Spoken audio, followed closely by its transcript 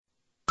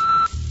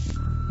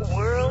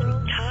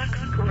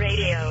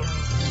Radio.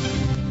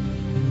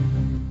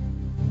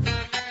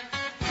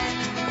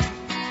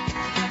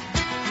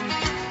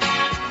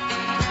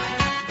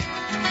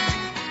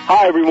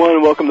 Hi, everyone,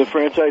 and welcome to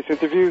Franchise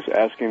Interviews,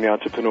 Asking the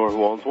Entrepreneur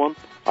Who Owns One.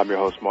 I'm your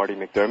host, Marty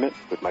McDermott,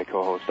 with my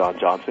co-host, Don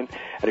Johnson.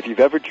 And if you've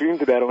ever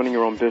dreamed about owning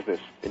your own business,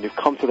 then you've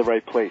come to the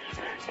right place.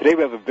 Today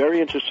we have a very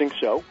interesting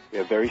show. We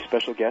have a very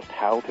special guest,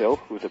 Harold Hill,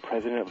 who is the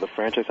president of the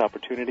franchise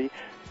opportunity,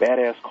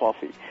 Badass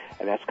Coffee.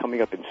 And that's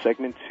coming up in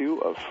segment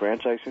 2 of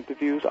Franchise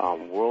Interviews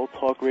on World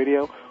Talk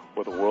Radio,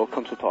 where the world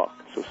comes to talk.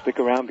 So stick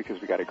around because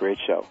we got a great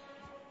show.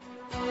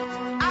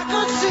 I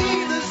could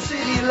see the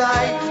city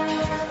light.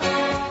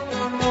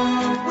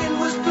 Wind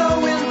was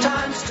blowing,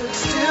 time stood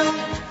still.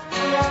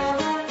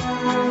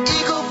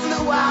 Eagle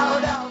flew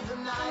out of the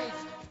night.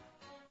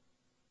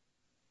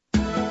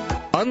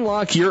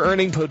 Unlock your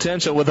earning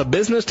potential with a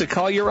business to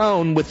call your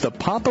own with the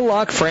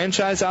Pop-A-Lock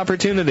franchise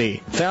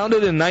opportunity.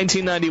 Founded in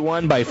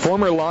 1991 by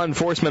former law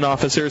enforcement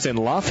officers in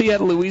Lafayette,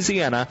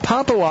 Louisiana,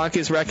 Pop-A-Lock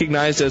is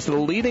recognized as the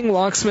leading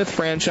locksmith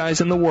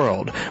franchise in the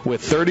world,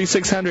 with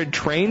 3,600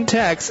 trained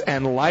techs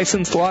and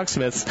licensed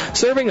locksmiths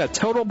serving a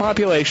total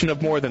population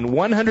of more than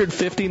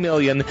 150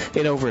 million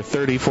in over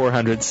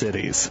 3,400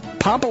 cities.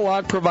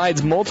 Pop-A-Lock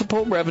provides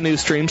multiple revenue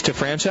streams to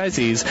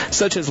franchisees,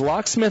 such as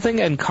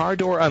locksmithing and car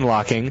door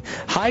unlocking,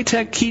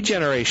 high-tech key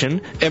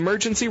generation,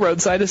 emergency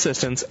roadside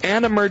assistance,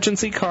 and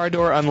emergency car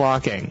door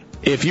unlocking.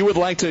 If you would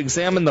like to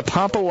examine the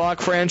Pop-A-Lock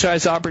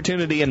franchise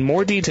opportunity in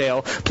more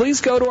detail,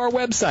 please go to our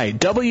website,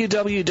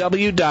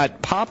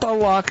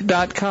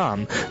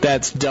 www.popalock.com.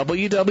 That's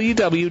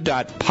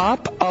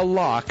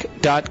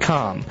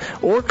www.popalock.com.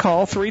 Or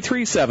call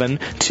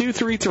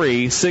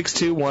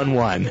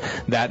 337-233-6211.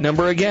 That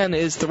number again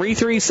is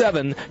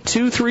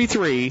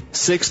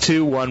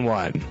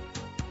 337-233-6211.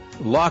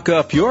 Lock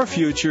up your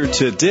future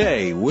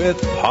today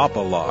with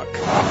Pop-A-Lock.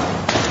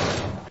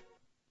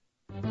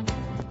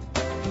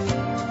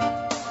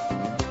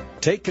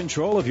 Take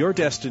control of your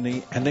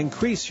destiny and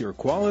increase your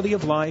quality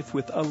of life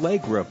with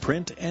Allegra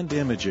Print and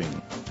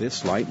Imaging.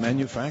 This light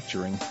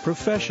manufacturing,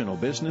 professional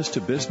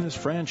business-to-business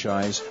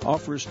franchise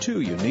offers 2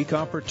 unique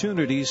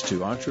opportunities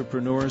to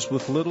entrepreneurs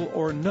with little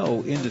or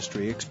no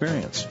industry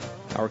experience.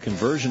 Our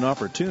conversion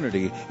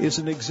opportunity is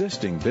an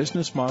existing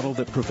business model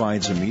that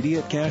provides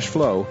immediate cash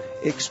flow,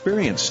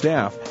 experienced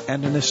staff,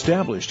 and an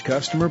established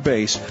customer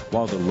base,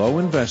 while the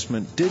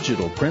low-investment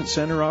digital print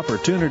center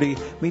opportunity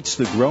meets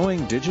the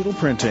growing digital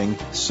printing,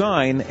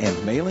 sign,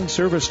 and mailing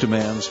service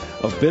demands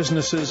of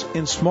businesses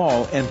in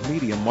small and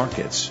medium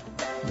markets.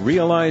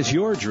 Realize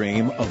your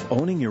dream of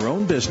owning your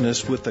own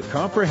business with the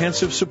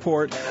comprehensive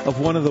support of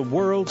one of the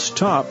world's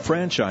top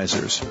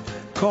franchisers.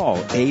 Call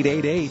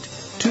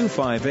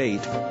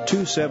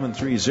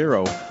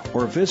 888-258-2730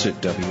 or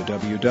visit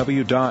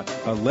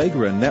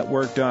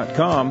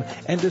www.allegranetwork.com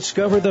and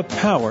discover the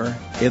power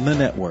in the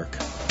network.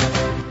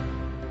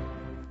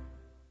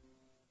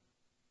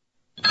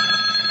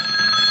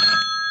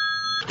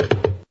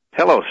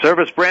 Hello,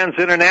 Service Brands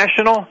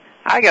International.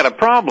 I got a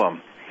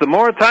problem. The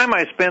more time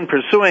I spend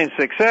pursuing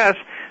success,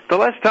 the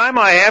less time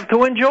I have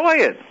to enjoy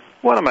it.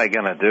 What am I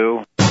going to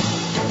do?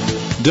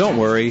 Don't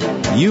worry,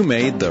 you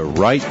made the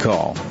right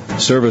call.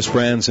 Service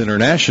Brands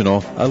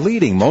International, a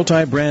leading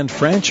multi-brand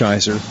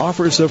franchisor,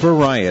 offers a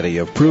variety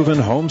of proven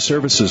home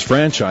services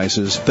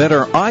franchises that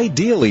are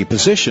ideally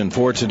positioned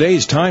for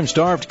today's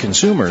time-starved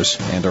consumers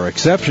and are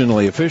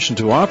exceptionally efficient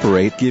to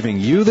operate,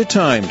 giving you the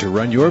time to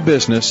run your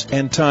business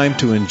and time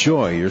to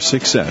enjoy your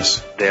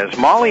success. There's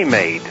Molly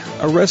Maid,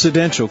 a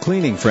residential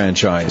cleaning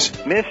franchise.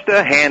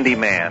 Mr.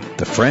 Handyman,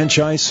 the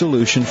franchise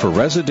solution for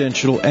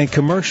residential and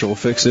commercial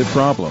fix-it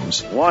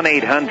problems.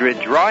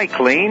 1-800-DRY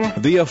CLEAN,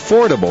 the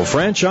affordable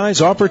franchise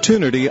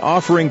opportunity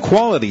offering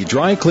quality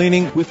dry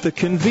cleaning with the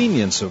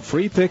convenience of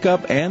free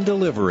pickup and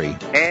delivery.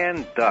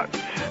 And Ducts.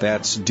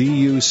 That's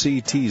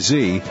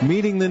D-U-C-T-Z,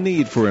 meeting the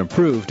need for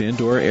improved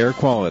indoor air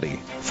quality.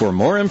 For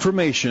more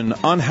information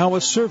on how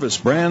a Service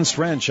Brands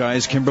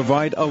franchise can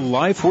provide a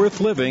life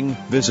worth living,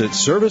 visit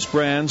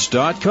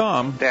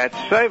servicebrands.com. That's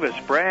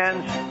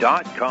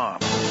servicebrands.com.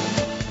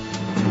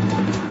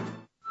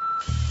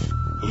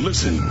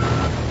 Listen,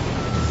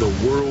 the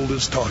world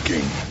is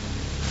talking.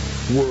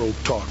 World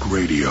Talk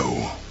Radio.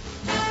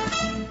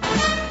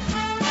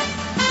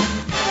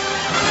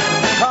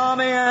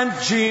 Tommy and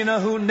Gina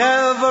who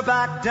never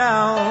back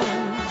down.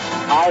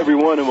 Hi,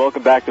 everyone, and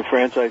welcome back to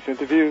Franchise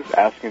Interviews,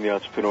 Asking the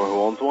Entrepreneur Who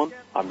Owns One.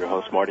 I'm your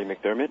host, Marty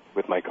McDermott,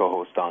 with my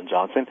co-host, Don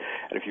Johnson.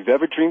 And if you've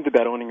ever dreamed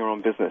about owning your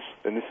own business,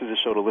 then this is a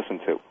show to listen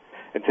to.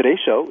 And today's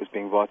show is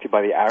being brought to you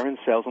by the Aaron's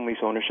Sales and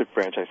Lease Ownership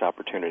Franchise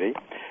Opportunity.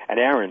 And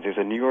Aaron's is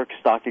a New York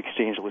Stock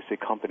Exchange-listed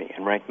company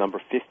and ranked number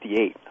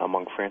 58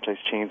 among franchise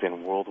chains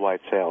in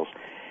worldwide sales.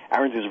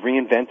 Aaron's is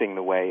reinventing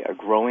the way a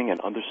growing and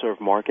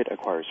underserved market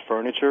acquires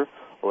furniture,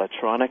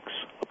 electronics,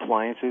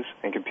 appliances,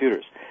 and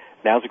computers.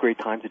 Now's a great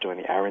time to join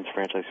the Aaron's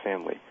franchise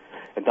family.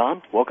 And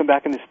Don, welcome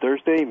back on this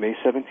Thursday, May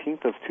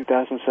 17th of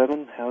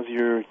 2007. How's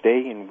your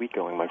day and week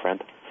going, my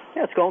friend?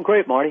 Yeah, it's going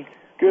great, Marty.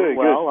 Good,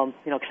 well, I'm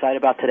excited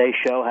about today's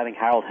show, having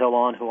Harold Hill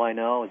on, who I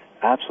know.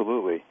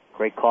 Absolutely.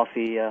 Great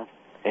coffee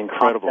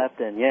Incredible.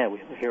 concept, and yeah,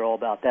 we hear all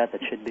about that.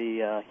 That should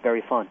be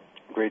very fun.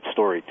 Great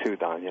story, too,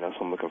 Don. So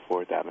I'm looking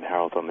forward to having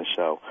Harold on the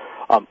show.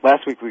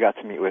 Last week we got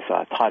to meet with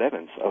Todd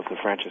Evans of the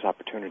franchise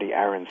opportunity,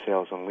 Aaron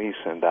Sales and Lease,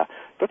 and I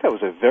thought that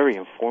was a very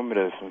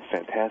informative and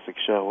fantastic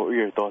show. What were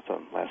your thoughts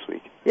on last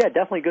week? Yeah,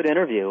 definitely good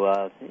interview.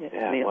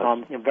 It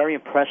was. I'm very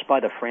impressed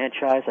by the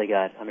franchise. They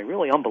got,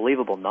 really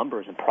unbelievable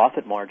numbers and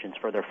profit margins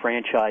for their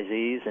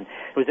franchisees, and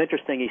it was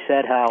interesting. He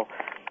said how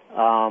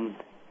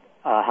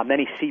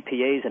many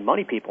CPAs and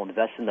money people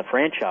invest in the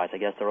franchise. I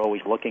guess they're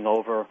always looking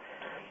over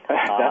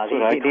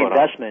the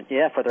investment,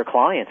 for their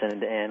clients,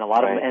 and a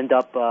lot of them end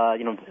up,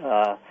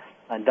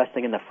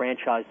 investing in the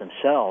franchise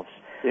themselves.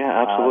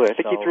 Yeah, absolutely. I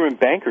think he threw in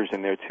bankers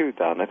in there too,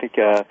 Don. I think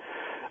Todd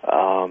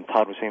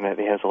was saying that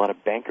he has a lot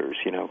of bankers,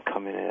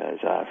 come in as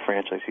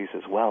franchisees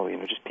as well.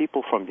 Just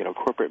people from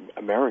corporate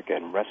America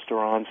and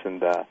restaurants,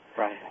 and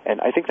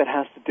and I think that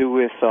has to do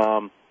with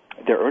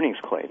their earnings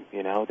claim.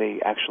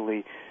 They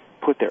actually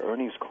put their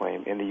earnings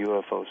claim in the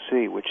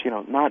UFOC, which,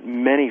 not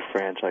many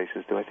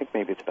franchises do. I think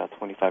maybe it's about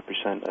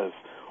 25% of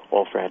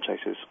all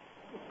franchises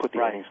put the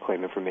earnings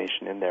claim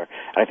information in there.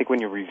 And I think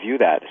when you review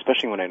that,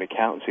 especially when an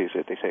accountant sees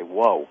it, they say,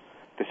 whoa,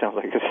 this sounds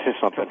like this is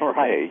something for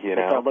me, They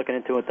start looking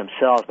into it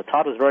themselves. But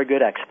Todd was very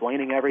good at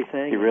explaining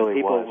everything. He really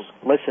People was.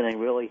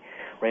 listening really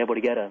were able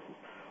to get a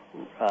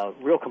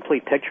real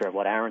complete picture of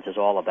what Aaron's is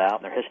all about,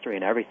 and their history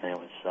and everything. It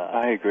was,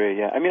 I agree,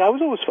 yeah.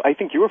 I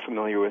think you were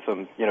familiar with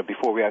them,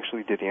 before we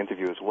actually did the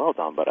interview as well,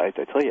 Don, but I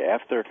tell you,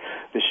 after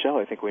the show,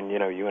 I think when,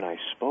 you and I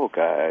spoke,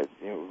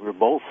 we were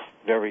both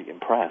very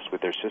impressed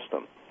with their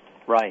system.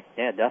 Right,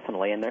 yeah,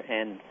 definitely,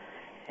 and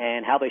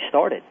how they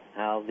started,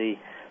 how the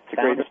It's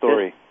a great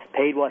story.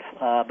 Paid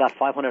about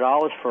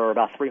 $500 for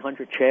about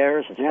 300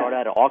 chairs, and started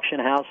out at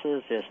auction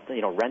houses, just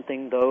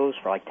renting those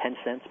for like 10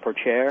 cents per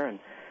chair, and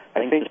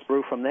I think just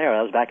grew from there.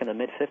 That was back in the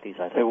mid-50s,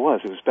 I think. It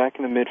was back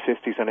in the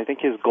mid-50s, and I think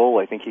his goal,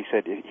 he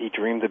said he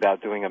dreamed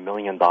about doing $1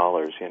 million, and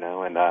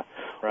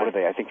what are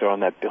they? I think they're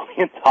on that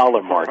 $1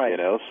 billion mark,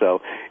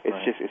 so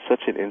it's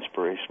such an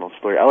inspirational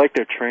story. I like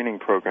their training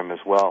program as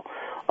well.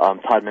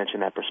 Todd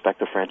mentioned that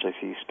prospective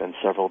franchisees spend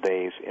several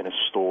days in a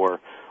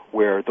store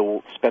where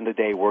they'll spend a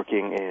day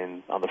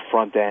working on the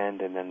front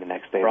end, and then the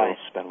next day they'll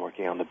spend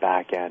working on the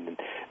back end, and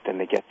then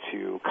they get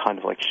to kind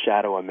of like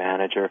shadow a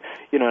manager,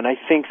 and I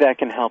think that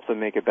can help them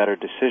make a better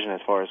decision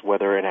as far as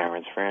whether an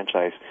Aaron's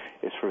franchise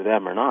is for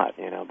them or not,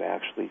 by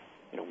actually,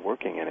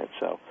 working in it.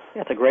 So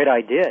yeah, it's a great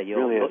idea.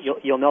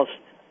 You'll know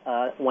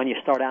when you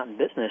start out in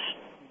business,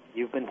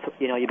 you've been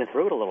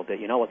through it a little bit.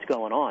 You know what's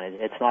going on.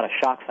 It's not a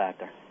shock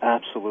factor.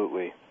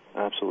 Absolutely.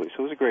 So it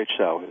was a great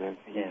show, and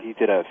he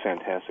did a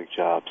fantastic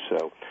job,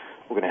 so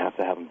we're going to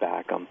have him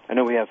back. I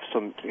know we have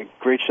some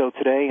great show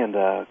today and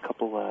a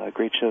couple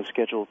great shows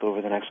scheduled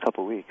over the next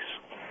couple weeks.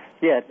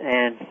 Yeah,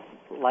 and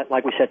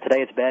like we said,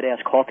 today it's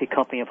Badass Coffee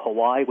Company of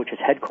Hawaii, which is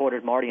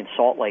headquartered, Marty, in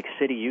Salt Lake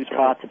City,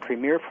 Utah. It's a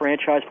premier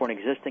franchise for an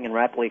existing and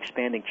rapidly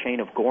expanding chain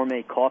of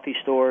gourmet coffee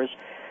stores.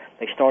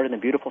 They started in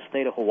the beautiful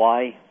state of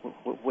Hawaii,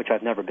 which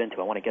I've never been to.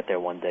 I want to get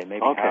there one day.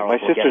 Maybe. Okay, my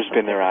sister's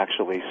been there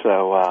actually,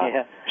 so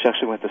she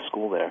actually went to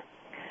school there.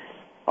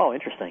 Oh,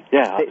 interesting.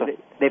 Yeah.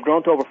 They've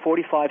grown to over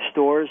 45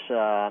 stores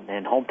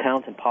and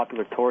hometowns and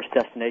popular tourist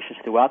destinations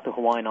throughout the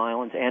Hawaiian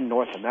Islands and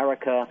North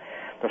America.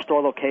 Their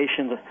store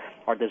locations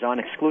are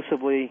designed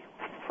exclusively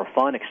for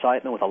fun,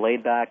 excitement, with a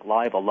laid-back,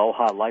 live,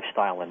 aloha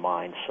lifestyle in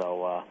mind.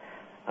 So,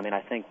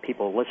 I think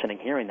people listening,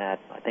 hearing that,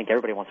 I think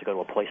everybody wants to go to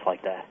a place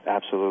like that.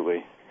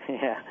 Absolutely.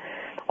 Yeah.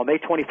 On May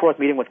 24th,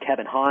 meeting with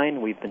Kevin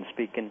Hine. We've been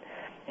speaking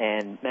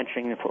and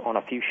mentioning on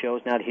a few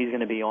shows now that he's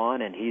going to be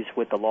on, and he's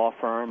with the law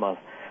firm out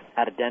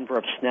of Denver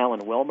of Snell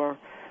and Wilmer,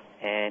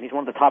 and he's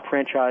one of the top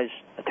franchise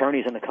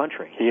attorneys in the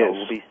country. He is.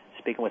 We'll be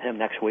speaking with him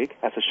next week.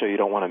 That's a show you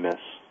don't want to miss.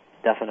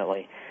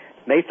 Definitely.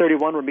 May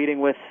 31, we're meeting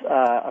with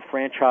a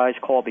franchise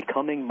called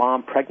Becoming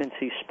Mom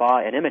Pregnancy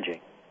Spa and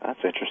Imaging.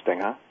 That's interesting,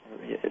 huh?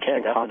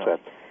 Interesting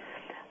concept.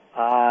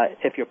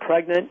 If you're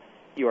pregnant,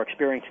 you are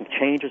experiencing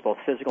changes, both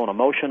physical and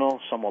emotional.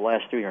 Some will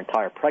last through your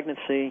entire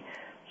pregnancy.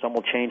 Some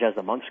will change as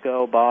the months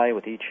go by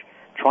with each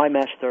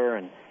trimester.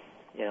 And,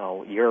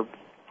 your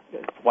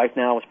wife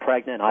now is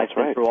pregnant. I've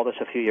been through all this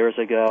a few years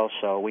ago,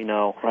 so we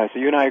know. Right, so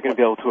you and I are going to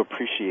be able to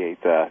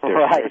appreciate their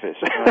service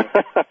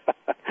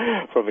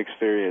from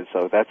experience.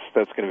 So that's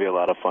going to be a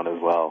lot of fun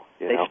as well.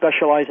 They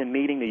specialize in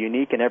meeting the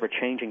unique and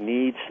ever-changing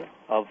needs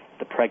of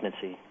the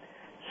pregnancy.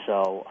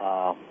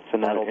 So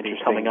that'll be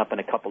coming up in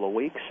a couple of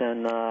weeks,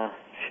 and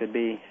should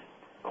be,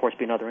 of course,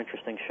 be another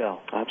interesting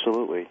show.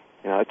 Absolutely.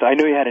 I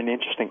know you had an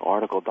interesting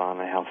article, Don,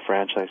 on how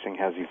franchising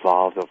has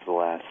evolved over the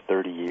last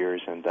 30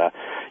 years, and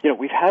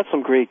we've had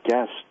some great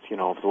guests,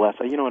 over the last,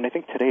 and I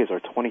think today is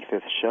our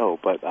 25th show,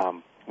 but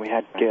we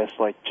had guests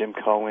like Jim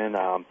Cohen,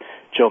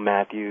 Joe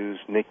Matthews,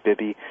 Nick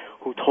Bibby,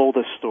 who told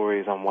us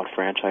stories on what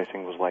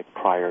franchising was like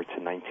prior to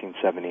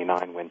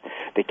 1979 when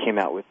they came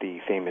out with the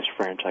famous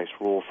franchise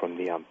rule from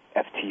the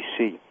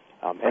FTC.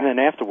 And then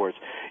afterwards,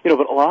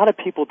 but a lot of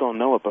people don't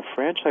know it, but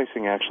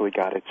franchising actually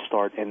got its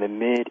start in the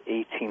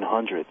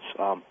mid-1800s.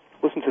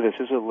 Listen to this.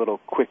 This is a little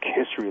quick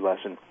history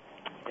lesson.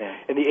 Yeah.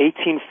 In the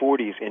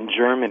 1840s in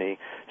Germany,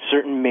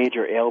 certain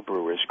major ale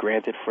brewers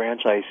granted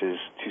franchises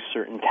to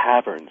certain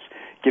taverns,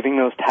 giving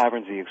those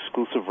taverns the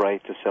exclusive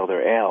right to sell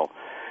their ale.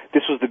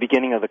 This was the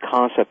beginning of the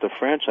concept of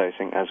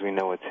franchising as we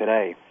know it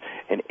today.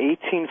 In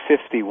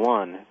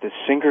 1851, the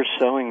Singer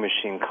Sewing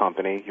Machine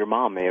Company, your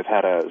mom may have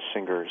had a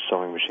Singer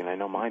Sewing Machine, I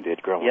know mine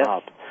did growing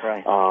up,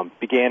 right.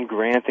 Began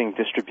granting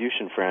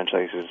distribution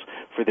franchises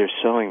for their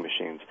sewing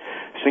machines.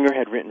 Singer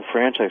had written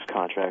franchise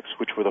contracts,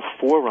 which were the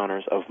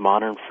forerunners of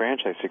modern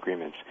franchise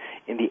agreements.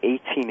 In the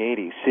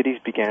 1880s, cities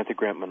began to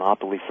grant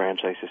monopoly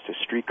franchises to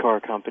streetcar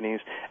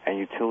companies and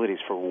utilities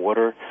for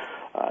water,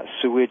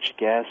 sewage,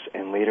 gas,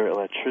 and later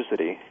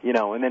electricity.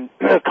 And then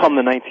come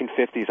the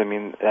 1950s, I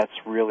mean, that's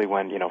really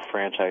when,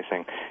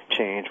 franchising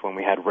changed, when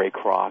we had Ray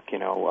Kroc,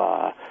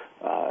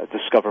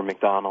 Discover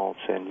McDonald's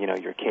and,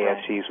 your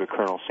KFCs with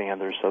Colonel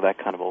Sanders, so that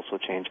kind of also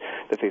changed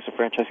the face of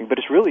franchising. But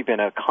it's really been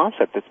a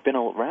concept that's been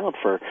around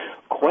for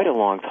quite a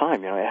long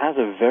time. It has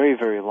a very,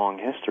 very long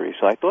history.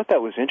 So I thought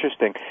that was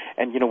interesting.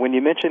 And, when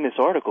you mentioned this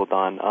article,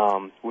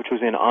 Don, which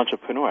was in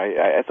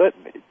Entrepreneur, I thought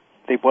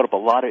they brought up a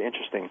lot of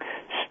interesting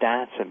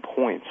stats and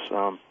points.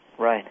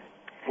 Right.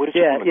 What is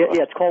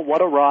it's called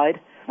What a Ride.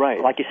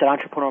 Right. Like you said,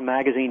 Entrepreneur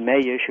Magazine, May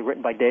issue,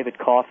 written by David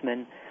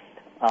Kaufman.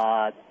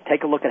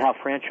 Take a look at how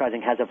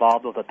franchising has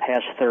evolved over the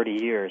past 30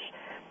 years.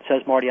 It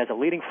says, Marty, as a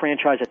leading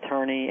franchise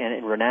attorney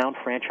and renowned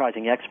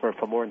franchising expert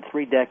for more than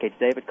 3 decades,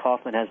 David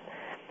Kaufman has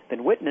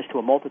been witness to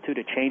a multitude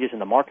of changes in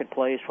the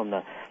marketplace, from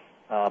the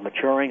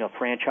maturing of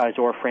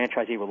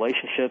franchisor-franchisee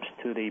relationships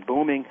to the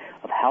booming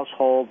of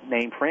household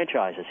name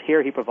franchises.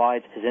 Here he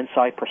provides his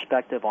insight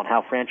perspective on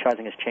how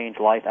franchising has changed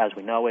life as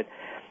we know it.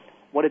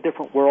 What a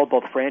different world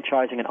both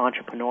franchising and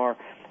Entrepreneur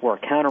were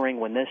encountering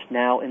when this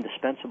now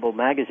indispensable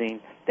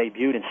magazine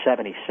debuted in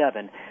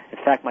 '77. In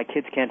fact, my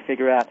kids can't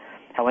figure out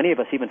how any of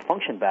us even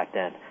functioned back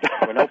then.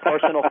 There were no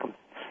personal...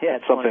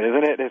 it's something,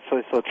 isn't it?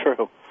 It's so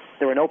true.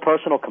 There were no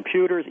personal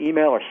computers,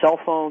 email, or cell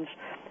phones.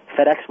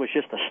 FedEx was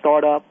just a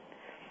startup.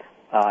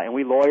 And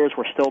we lawyers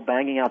were still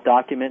banging out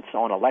documents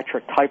on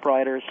electric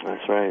typewriters.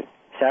 That's right.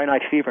 Saturday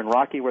Night Fever and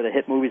Rocky were the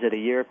hit movies of the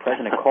year.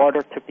 President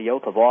Carter took the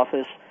oath of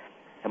office.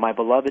 And my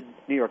beloved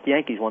New York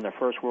Yankees won their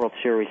first World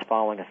Series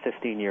following a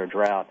 15-year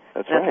drought.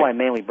 That's why I'm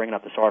mainly bringing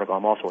up this article.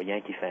 I'm also a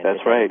Yankee fan.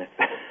 That's right.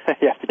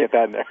 You have to get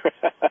that in there.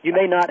 You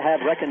may not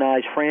have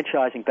recognized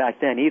franchising back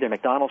then either.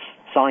 McDonald's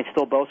sign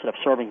still boasted of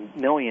serving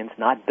millions,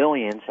 not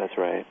billions. That's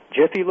right.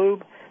 Jiffy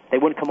Lube, they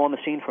wouldn't come on the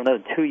scene for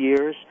another 2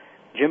 years.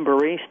 Jim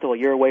Barry, still a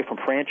year away from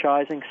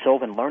franchising.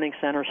 Sylvan Learning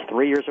Centers,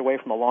 3 years away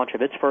from the launch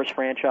of its first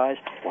franchise.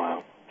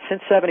 Wow.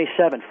 Since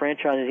 '77,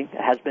 franchising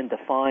has been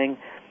defying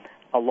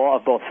a law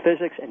of both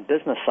physics and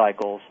business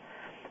cycles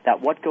that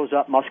what goes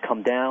up must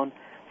come down.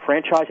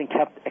 Franchising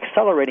kept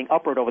accelerating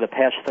upward over the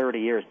past 30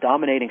 years,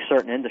 dominating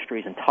certain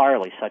industries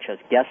entirely, such as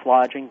guest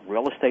lodging,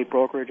 real estate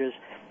brokerages,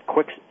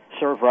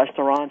 quick-serve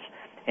restaurants,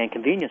 and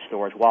convenience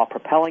stores, while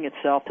propelling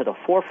itself to the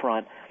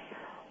forefront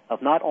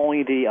of not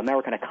only the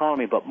American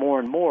economy, but more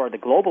and more the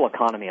global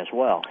economy as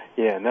well.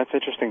 Yeah, and that's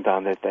interesting,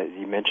 Don, that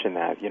you mentioned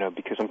that,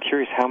 because I'm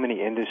curious how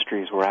many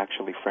industries were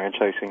actually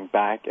franchising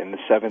back in the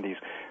 70s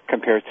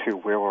compared to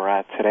where we're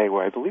at today,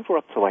 where I believe we're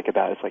up to like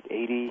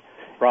 80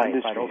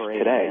 industries over 80,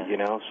 today,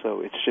 yeah.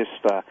 So it's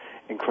just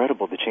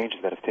incredible the changes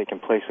that have taken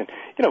place. And,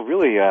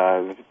 really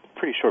a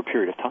pretty short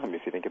period of time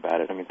if you think about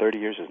it. I mean, 30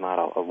 years is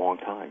not a long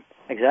time.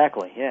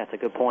 Exactly, yeah, it's a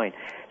good point.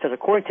 It says,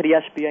 according to the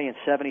SBA in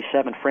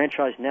 '77,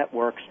 franchise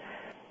networks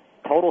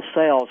total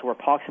sales were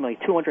approximately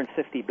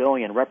 $250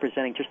 billion,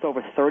 representing just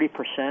over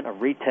 30% of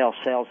retail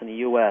sales in the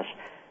U.S.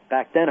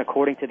 Back then,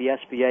 according to the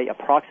SBA,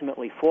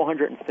 approximately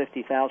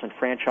 450,000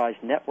 franchise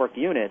network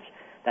units,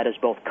 that is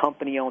both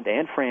company-owned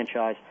and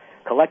franchise,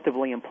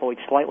 collectively employed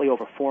slightly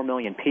over 4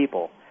 million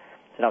people.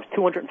 So that was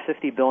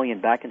 $250 billion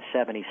back in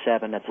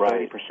 '77. That's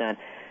 30%.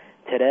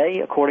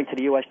 Today, according to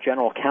the U.S.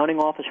 General Accounting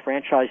Office,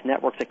 franchise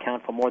networks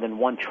account for more than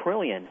 $1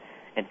 trillion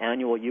in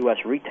annual U.S.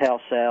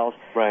 retail sales,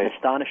 an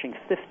astonishing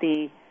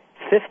 50%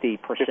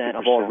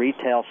 of all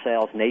retail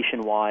sales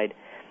nationwide.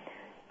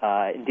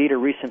 Indeed, a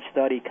recent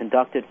study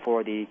conducted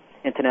for the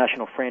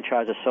International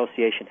Franchise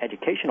Association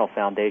Educational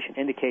Foundation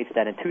indicates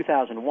that in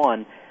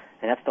 2001,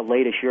 and that's the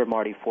latest year,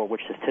 Marty, for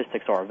which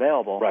statistics are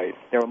available,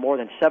 there were more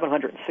than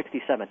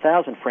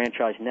 767,000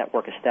 franchise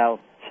network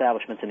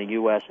establishments in the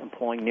U.S.,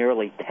 employing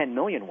nearly 10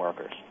 million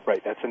workers.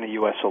 Right, that's in the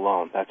U.S.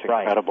 alone. That's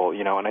incredible,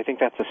 and I think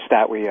that's a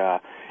stat we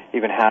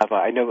even have.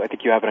 I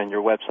think you have it on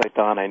your website,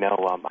 Don. I know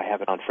I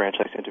have it on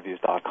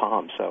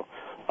franchiseinterviews.com, so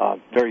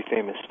very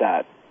famous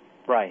stat.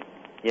 Right,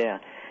 yeah.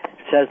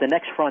 It says the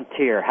next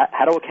frontier,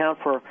 how to account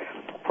for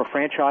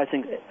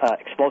franchising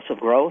explosive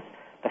growth.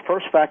 The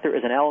first factor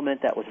is an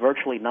element that was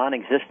virtually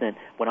non-existent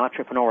when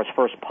Entrepreneur was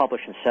first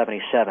published in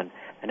 '77,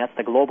 and that's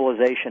the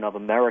globalization of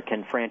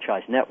American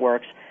franchise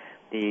networks.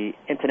 The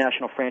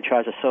International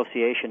Franchise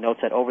Association notes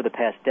that over the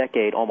past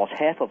decade, almost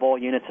half of all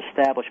units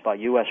established by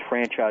U.S.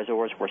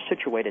 franchisors were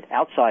situated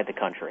outside the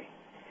country.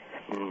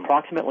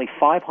 Approximately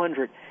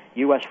 500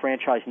 U.S.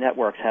 franchise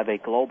networks have a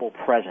global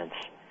presence.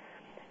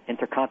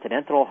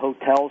 Intercontinental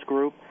Hotels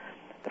Group,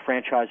 the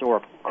franchisor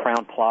of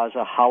Crown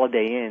Plaza,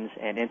 Holiday Inns,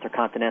 and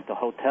Intercontinental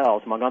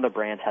Hotels, among other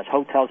brands, has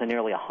hotels in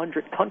nearly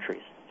 100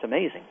 countries. It's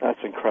amazing.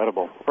 That's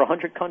incredible. For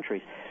 100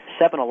 countries.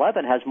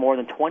 7-Eleven has more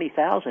than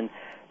 20,000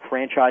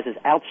 franchises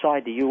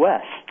outside the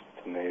U.S.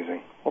 It's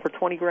amazing. Over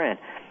 20 grand.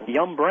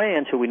 Yum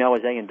Brands, who we know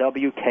as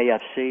A&W,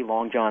 KFC,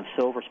 Long John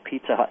Silver's,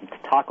 Pizza Hut, and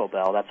Taco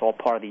Bell, that's all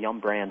part of the Yum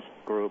Brands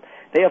group.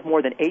 They have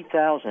more than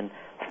 8,000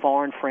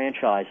 foreign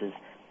franchises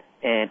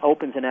and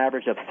opens an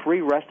average of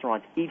 3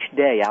 restaurants each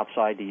day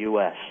outside the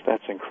U.S.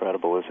 That's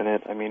incredible, isn't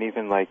it? I mean,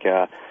 even like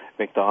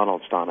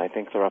McDonald's, Don, I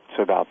think they're up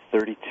to about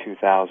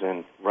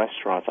 32,000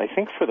 restaurants. I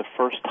think for the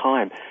first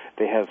time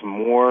they have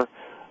more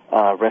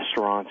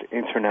restaurants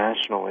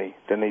internationally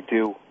than they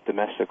do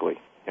domestically,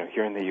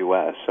 here in the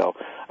U.S. So,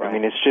 right. I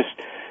mean, it's just,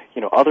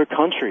 other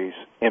countries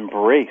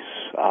embrace,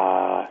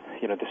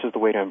 this is the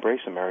way to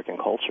embrace American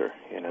culture.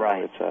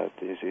 Right.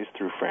 It's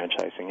through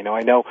franchising.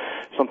 I know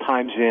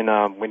sometimes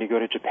when you go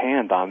to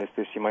Japan, Don,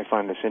 this you might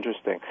find this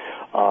interesting.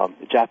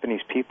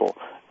 Japanese people,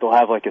 they'll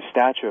have like a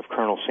statue of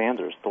Colonel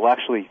Sanders. They'll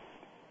actually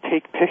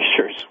take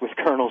pictures with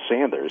Colonel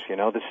Sanders.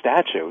 The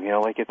statue.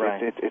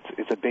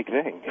 It's a big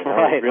thing.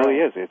 Right, it really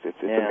right. is.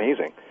 It's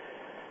amazing.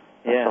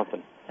 That's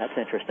something. That's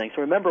interesting.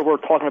 So remember, we're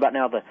talking about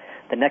now the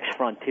next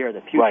frontier,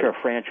 the future of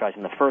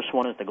franchising. The first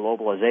one is the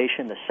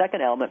globalization. The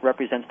second element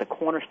represents the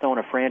cornerstone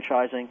of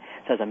franchising.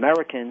 It says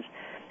Americans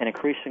and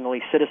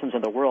increasingly citizens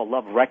of the world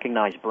love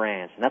recognized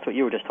brands. And that's what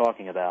you were just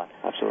talking about.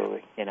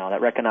 Absolutely.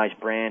 That recognized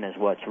brand is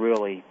what's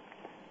really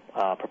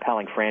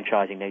propelling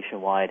franchising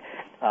nationwide.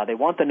 They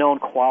want the known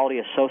quality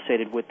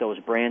associated with those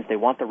brands. They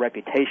want the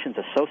reputations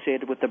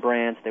associated with the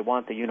brands. They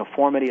want the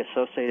uniformity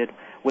associated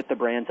with the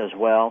brands as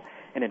well.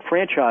 And in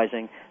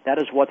franchising, that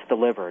is what's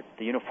delivered.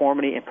 The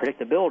uniformity and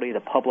predictability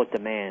the public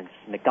demands.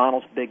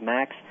 McDonald's Big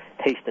Macs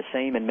taste the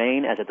same in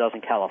Maine as it does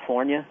in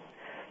California.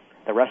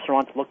 The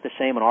restaurants look the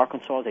same in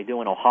Arkansas as they do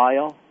in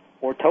Ohio,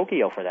 or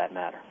Tokyo for that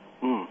matter.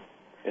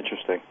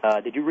 Interesting.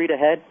 Did you read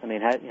ahead? I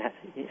mean,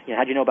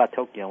 how'd you know about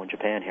Tokyo in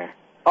Japan here?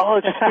 Oh,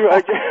 just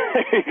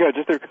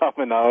through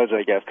common knowledge,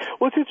 I guess.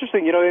 Well, it's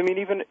interesting,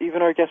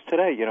 even our guest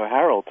today,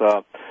 Harold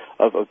of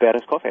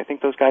Badass Coffee, I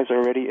think those guys are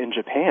already in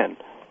Japan.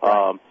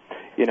 Right.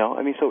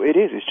 So it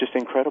is. It's just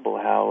incredible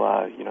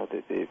how,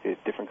 the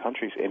different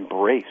countries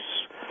embrace,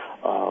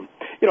 and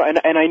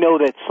I know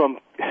that some,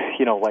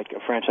 like a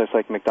franchise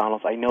like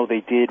McDonald's, I know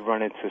they did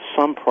run into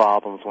some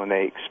problems when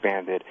they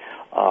expanded,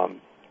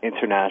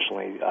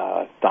 internationally,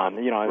 Don.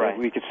 Right.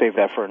 We could save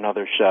that for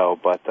another show,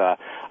 but,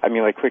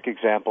 quick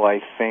example,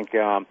 I think,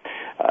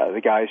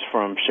 the guys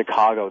from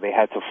Chicago, they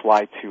had to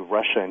fly to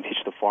Russia and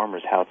teach the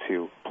farmers how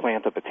to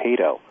plant a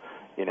potato.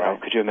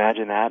 Right. Could you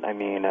imagine that? I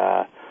mean,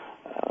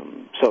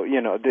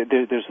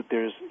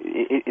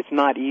 it's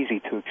not easy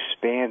to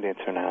expand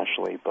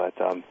internationally, but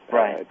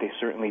they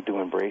certainly do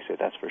embrace it.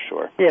 That's for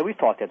sure. Yeah, we've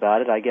talked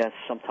about it. I guess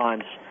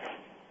sometimes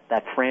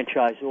that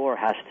franchisor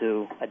has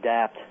to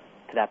adapt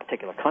to that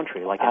particular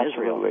country, like in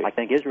Israel. I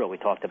think Israel we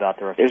talked about.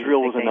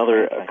 Israel was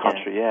another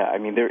country. Yeah, I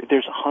mean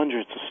there's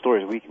hundreds of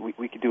stories.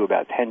 We could do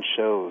about 10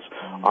 shows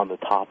on the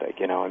topic.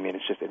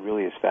 It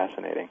really is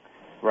fascinating.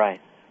 Right.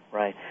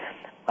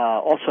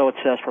 Also, it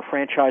says for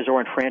franchisor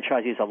and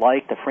franchisees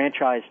alike, the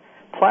franchise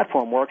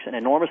platform works in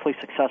enormously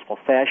successful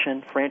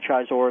fashion.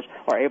 Franchisors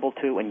are able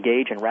to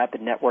engage in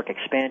rapid network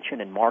expansion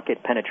and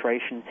market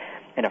penetration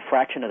in a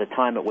fraction of the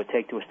time it would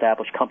take to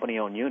establish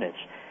company-owned units.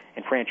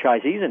 And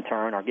franchisees, in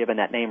turn, are given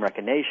that name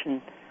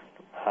recognition,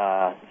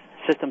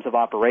 systems of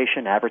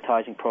operation,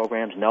 advertising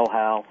programs,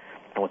 know-how,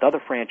 and with other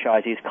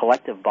franchisees,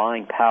 collective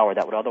buying power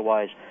that would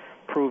otherwise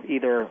prove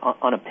either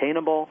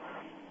unobtainable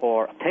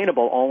or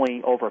obtainable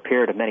only over a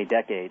period of many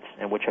decades,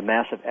 in which a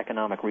massive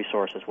economic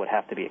resources would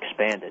have to be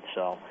expanded.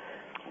 So,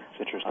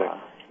 it's interesting.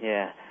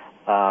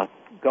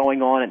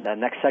 Going on, the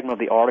next segment of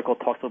the article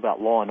talks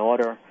about law and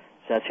order. It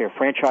says here,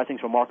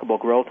 franchising's remarkable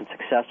growth and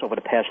success over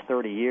the past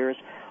 30 years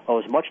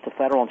owes much to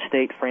federal and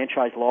state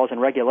franchise laws and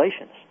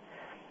regulations,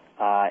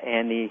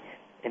 and the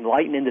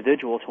enlightened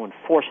individuals who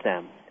enforce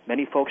them.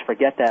 Many folks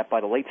forget that by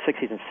the late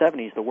 60s and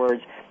 70s, the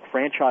words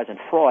franchise and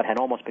fraud had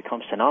almost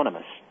become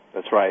synonymous.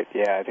 That's right.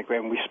 Yeah, I think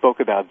we spoke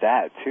about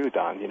that too,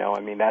 Don.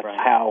 That's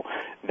how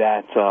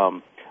that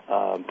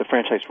the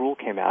franchise rule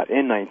came out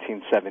in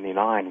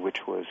 1979,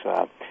 which was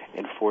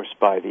enforced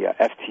by the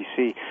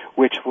FTC,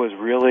 which was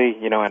really,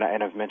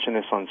 and I've mentioned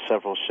this on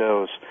several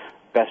shows,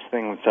 best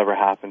thing that's ever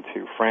happened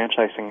to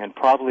franchising and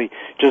probably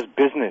just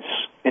business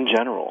in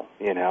general.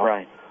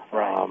 Right.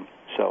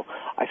 So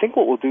I think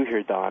what we'll do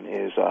here, Don,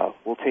 is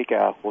we'll take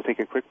a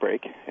quick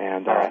break,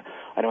 and I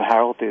know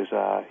Harold is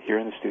here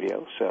in the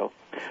studio, so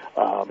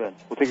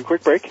we'll take a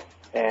quick break,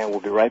 and we'll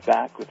be right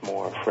back with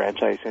more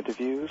franchise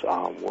interviews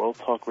on World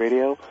Talk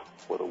Radio,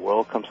 where the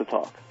world comes to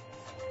talk.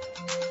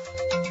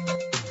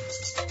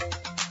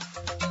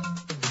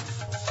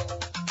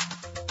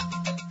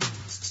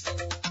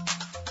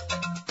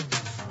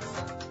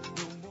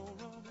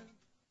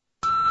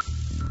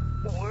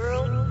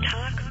 World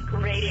Talk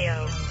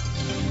Radio.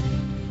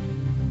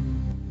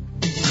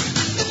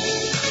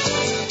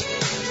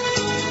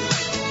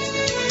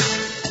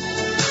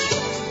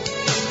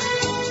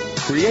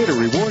 create a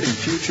rewarding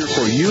future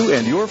for you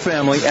and your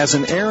family as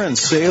an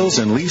Aaron's Sales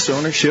and Lease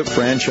Ownership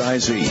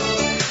franchisee.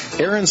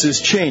 Aaron's is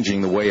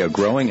changing the way a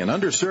growing and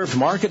underserved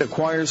market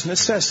acquires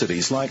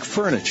necessities like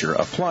furniture,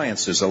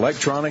 appliances,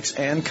 electronics,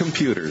 and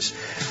computers.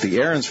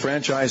 The Aaron's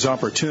franchise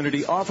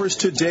opportunity offers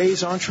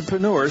today's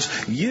entrepreneurs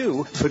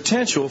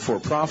potential for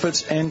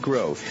profits and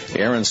growth.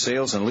 Aaron's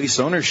Sales and Lease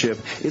Ownership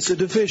is a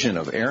division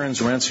of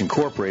Aaron's Rents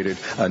Incorporated,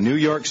 a New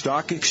York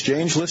Stock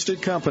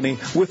Exchange-listed company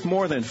with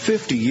more than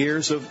 50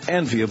 years of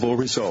enviable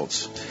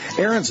results.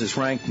 Aaron's is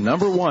ranked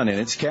number 1 in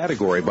its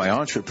category by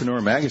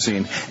Entrepreneur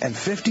Magazine and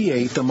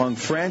 58th among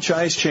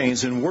franchise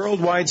chains in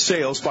worldwide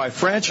sales by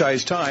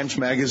Franchise Times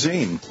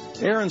magazine.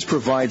 Aaron's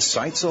provides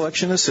site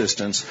selection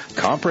assistance,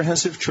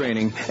 comprehensive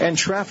training, and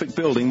traffic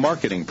building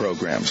marketing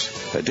programs.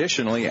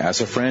 Additionally,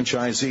 as a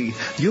franchisee,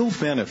 you'll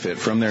benefit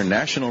from their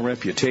national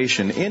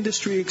reputation,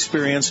 industry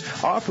experience,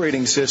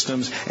 operating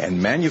systems,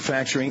 and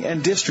manufacturing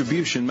and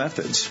distribution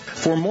methods.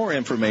 For more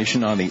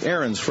information on the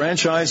Aaron's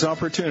franchise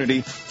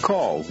opportunity,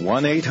 call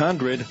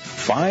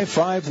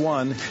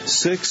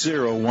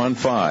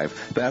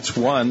 1-800-551-6015. That's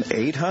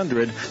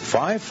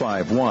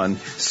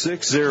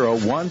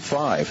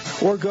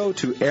 1-800-551-6015. Or go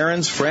to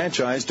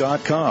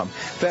aaronsfranchise.com.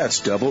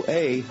 That's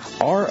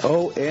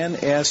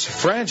AARONS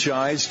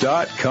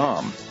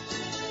franchise.com.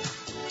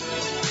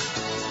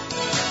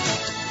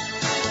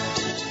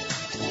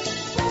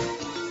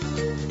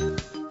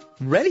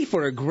 Ready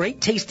for a great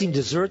tasting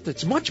dessert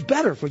that's much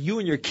better for you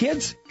and your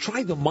kids?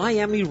 Try the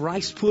Miami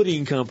Rice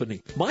Pudding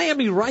Company.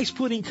 Miami Rice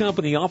Pudding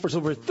Company offers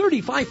over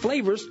 35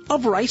 flavors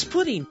of rice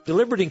pudding,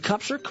 delivered in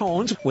cups or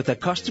cones with a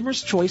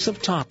customer's choice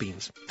of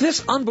toppings.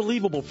 This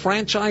unbelievable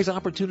franchise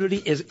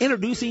opportunity is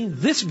introducing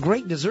this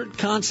great dessert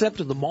concept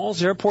to the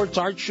malls, airports,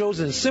 art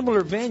shows, and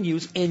similar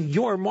venues in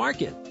your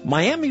market.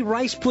 Miami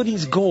Rice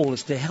Pudding's goal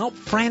is to help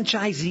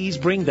franchisees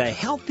bring the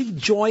healthy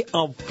joy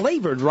of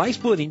flavored rice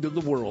pudding to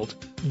the world.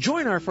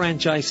 Join our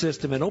franchise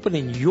system and open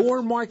in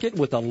your market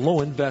with a low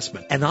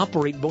investment and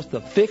operate both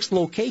the fixed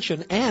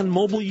location and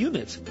mobile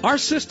units. Our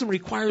system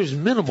requires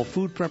minimal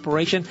food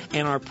preparation,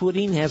 and our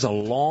pudding has a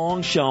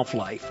long shelf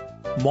life.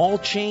 Mall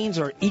chains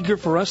are eager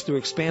for us to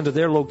expand to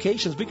their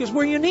locations because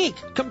we're unique,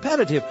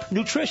 competitive,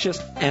 nutritious,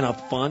 and a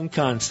fun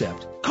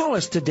concept. Call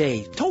us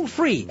today, toll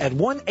free at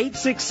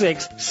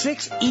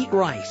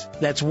 1-866-6-EAT-RICE.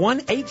 That's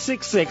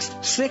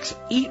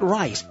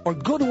 1-866-6-EAT-RICE. Or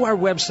go to our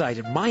website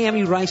at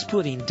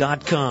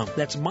MiamiRicePudding.com.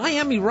 That's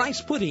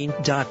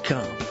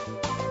MiamiRicePudding.com.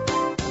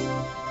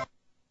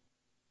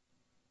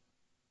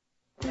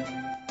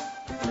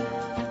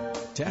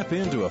 Tap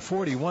into a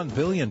 $41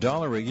 billion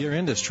a year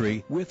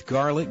industry with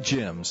Garlic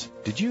Gems.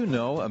 Did you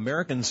know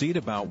Americans eat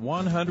about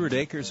 100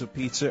 acres of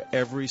pizza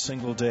every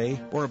single day,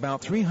 or about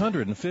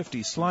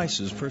 350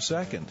 slices per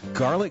second?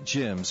 Garlic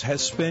Gems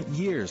has spent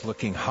years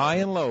looking high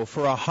and low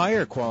for a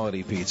higher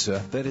quality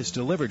pizza that is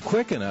delivered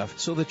quick enough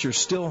so that you're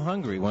still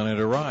hungry when it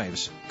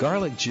arrives.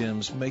 Garlic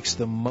Gems makes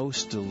the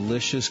most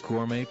delicious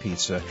gourmet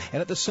pizza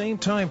and at the same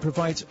time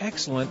provides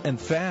excellent and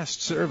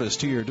fast service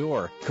to your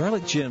door.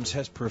 Garlic Gems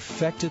has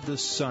perfected the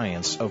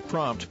science of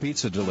prompt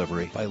pizza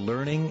delivery by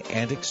learning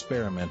and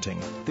experimenting.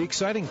 The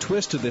exciting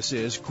twist to this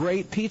is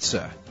great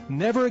pizza.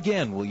 Never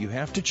again will you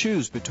have to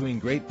choose between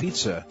great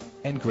pizza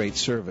and great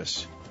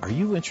service. Are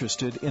you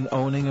interested in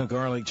owning a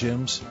Garlic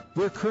Gems?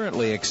 We're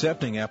currently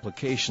accepting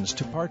applications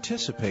to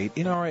participate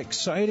in our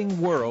exciting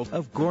world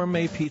of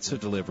gourmet pizza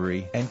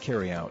delivery and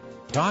carryout.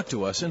 Talk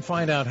to us and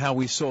find out how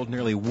we sold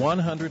nearly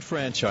 100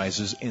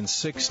 franchises in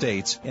 6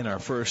 states in our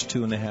first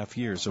 2.5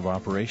 years of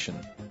operation.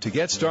 To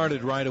get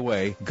started right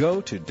away, go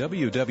to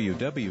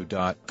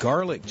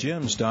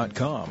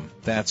www.garlicgems.com.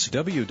 That's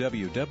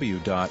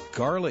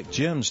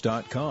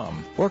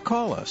www.garlicgems.com. Or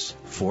call us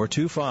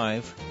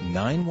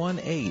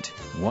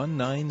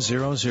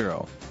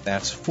 425-918-1900.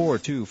 That's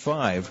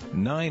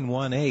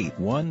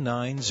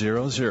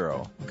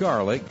 425-918-1900.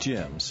 Garlic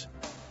Gems.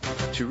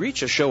 To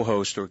reach a show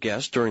host or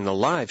guest during the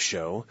live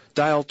show,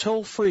 dial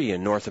toll-free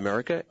in North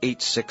America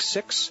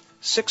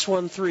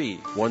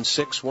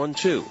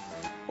 866-613-1612.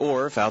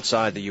 Or if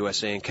outside the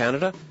USA and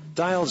Canada,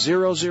 dial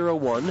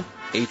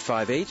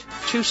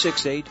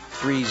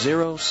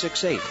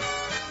 001-858-268-3068.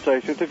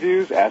 Franchise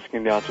interviews,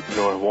 asking the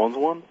entrepreneur who owns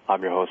one.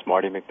 I'm your host,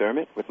 Marty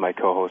McDermott, with my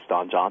co-host,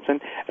 Don Johnson.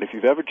 And if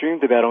you've ever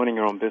dreamed about owning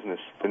your own business,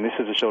 then this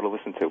is a show to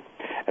listen to.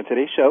 And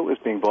today's show is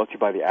being brought to you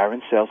by the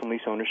Aaron's Sales and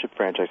Lease Ownership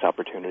Franchise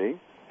Opportunity.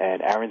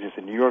 And Aaron's is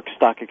a New York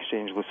Stock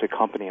Exchange-listed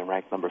company and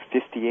ranked number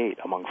 58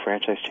 among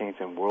franchise chains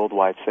in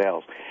worldwide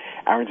sales.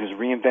 Aaron's is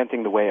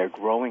reinventing the way a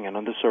growing and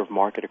underserved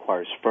market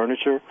acquires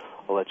furniture,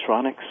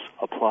 electronics,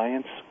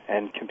 appliance,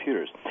 and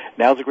computers.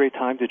 Now's a great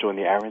time to join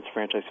the Aaron's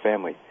franchise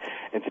family.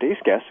 And today's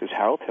guest is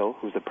Harold Hill,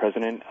 who's the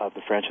president of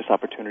the franchise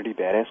opportunity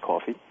Badass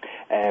Coffee.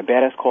 And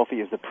Badass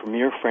Coffee is the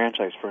premier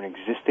franchise for an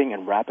existing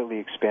and rapidly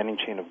expanding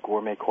chain of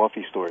gourmet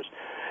coffee stores.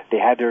 They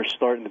had their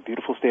start in the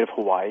beautiful state of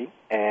Hawaii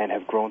and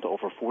have grown to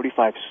over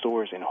 45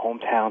 stores in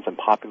hometowns and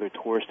popular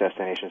tourist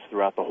destinations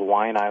throughout the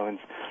Hawaiian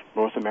Islands,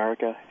 North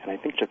America, and I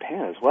think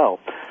Japan as well.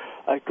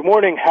 Good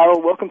morning,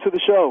 Harold. Welcome to the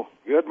show.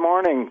 Good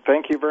morning.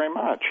 Thank you very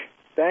much.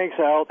 Thanks,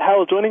 Harold.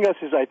 Harold, joining us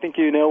is, I think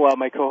you know,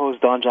 my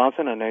co-host Don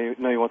Johnson. I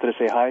know you wanted to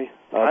say hi.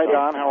 Hi,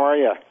 Don. How are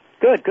you?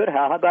 Good,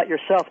 Hal. How about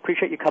yourself?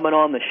 Appreciate you coming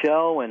on the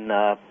show, and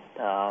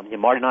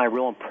Marty and I are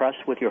real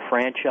impressed with your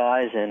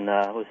franchise, and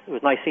it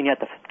was nice seeing you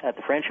at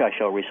the franchise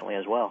show recently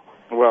as well.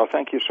 Well,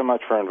 thank you so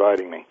much for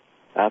inviting me.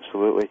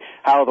 Absolutely.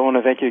 Harold, I want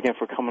to thank you again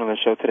for coming on the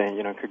show today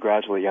and,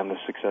 congratulate you on the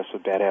success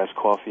with Badass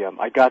Coffee.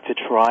 I got to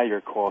try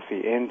your coffee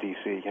in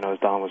D.C., as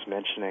Don was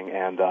mentioning,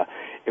 and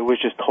it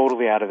was just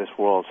totally out of this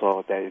world,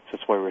 so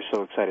that's why we're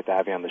so excited to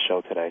have you on the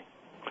show today.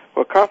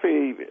 Well,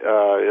 coffee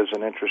is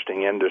an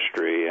interesting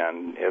industry,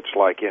 and it's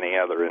like any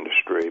other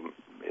industry.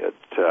 It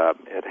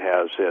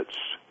has its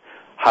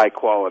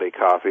high-quality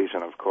coffees,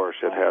 and, of course,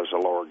 it has the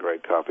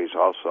lower-grade coffees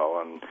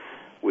also, and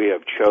we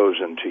have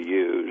chosen to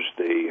use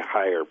the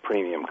higher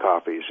premium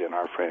coffees in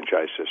our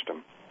franchise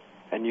system.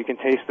 And you can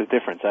taste the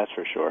difference, that's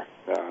for sure.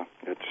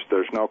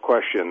 There's no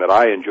question that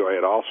I enjoy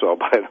it also,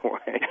 by the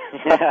way.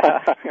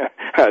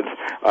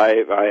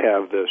 I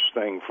have this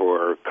thing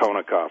for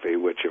Kona coffee,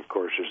 which, of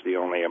course, is the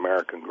only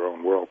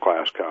American-grown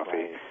world-class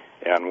coffee,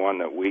 and one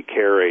that we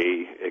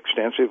carry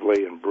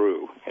extensively and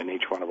brew in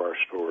each one of our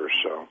stores.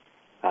 So,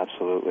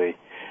 absolutely.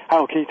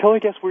 Hal, can you tell, I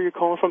guess, where you're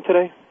calling from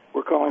today?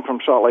 We're calling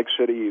from Salt Lake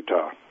City,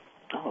 Utah.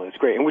 Oh, that's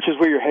great. And which is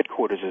where your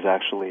headquarters is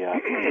actually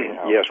at?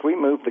 Yes, we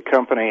moved the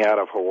company out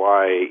of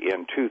Hawaii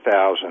in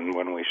 2000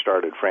 when we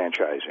started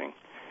franchising.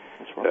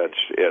 That's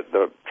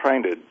right.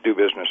 Trying to do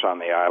business on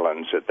the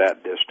islands at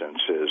that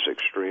distance is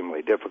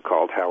extremely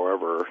difficult.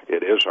 However,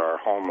 it is our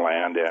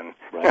homeland, and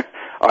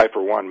I,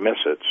 for one,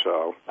 miss it.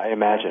 So I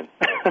imagine.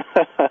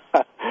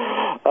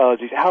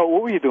 Hal,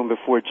 what were you doing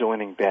before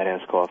joining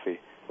Badass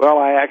Coffee? Well,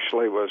 I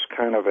actually was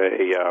kind of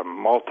a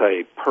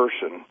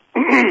multi-person.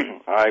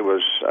 I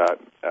was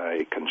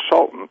a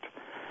consultant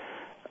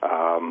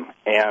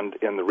and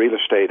in the real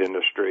estate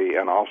industry,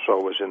 and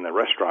also was in the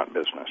restaurant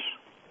business.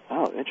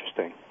 Oh,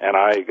 interesting. And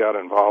I got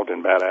involved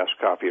in Badass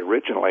Coffee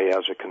originally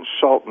as a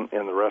consultant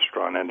in the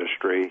restaurant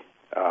industry,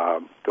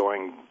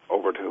 going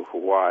over to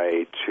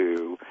Hawaii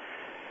to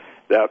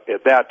that.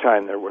 At that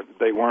time,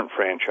 they weren't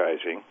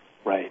franchising.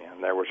 Right.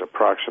 And there was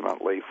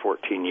approximately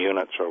 14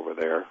 units over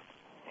there.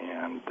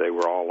 And they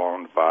were all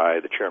owned by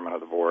the chairman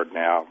of the board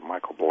now,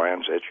 Michael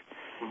Belanzich.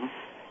 Mm-hmm.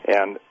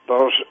 And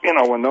those,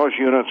 when those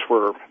units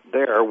were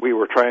there, we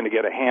were trying to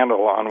get a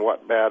handle on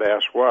what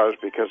Badass was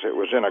because it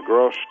was in a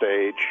growth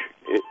stage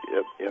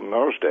in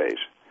those days.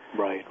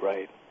 Right.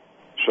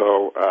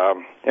 So,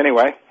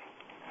 anyway,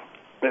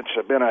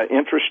 it's been an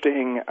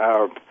interesting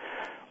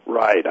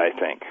ride, I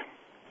think.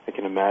 I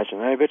can imagine.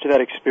 I bet you that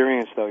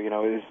experience, though,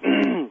 is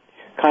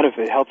kind of,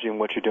 it helps you in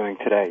what you're doing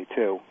today,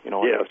 too.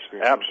 Yes,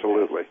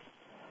 absolutely.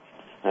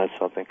 That's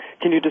something.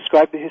 Can you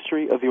describe the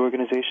history of the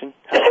organization?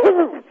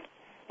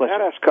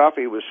 Badass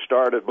Coffee was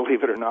started,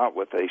 believe it or not,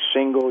 with a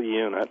single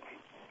unit,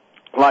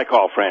 like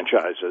all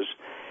franchises,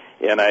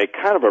 in a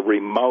kind of a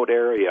remote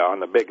area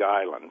on the Big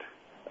Island.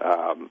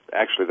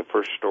 Actually, the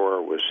first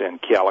store was in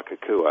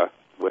Kealakekua,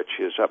 which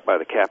is up by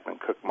the Captain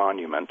Cook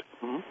Monument,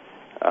 in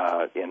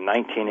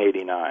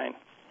 1989.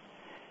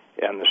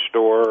 And the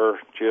store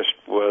just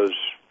was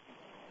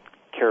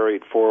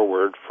carried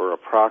forward for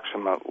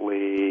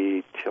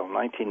approximately till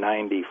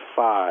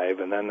 1995,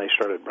 and then they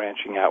started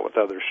branching out with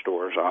other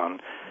stores on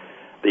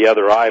the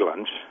other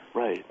islands,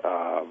 right?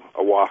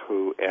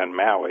 Oahu and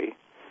Maui.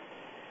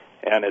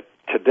 And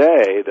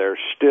today they're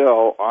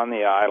still on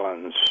the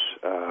islands.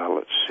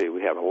 Let's see,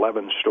 we have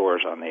 11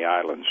 stores on the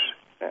islands,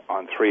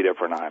 on 3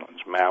 different islands: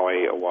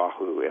 Maui,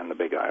 Oahu, and the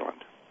Big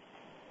Island.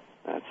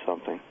 That's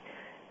something.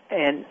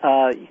 And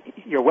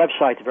your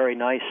website's very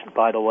nice,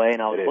 by the way,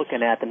 and I was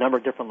looking at the number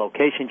of different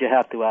locations you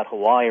have throughout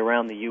Hawaii,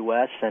 around the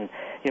U.S., and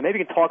maybe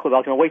you can talk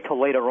about, wait till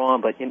later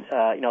on, but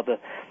the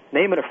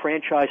name of the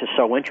franchise is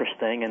so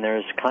interesting, and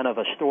there's kind of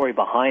a story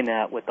behind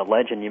that with the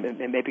legend.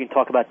 Maybe you can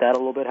talk about that a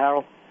little bit,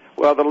 Harold?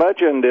 Well, the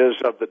legend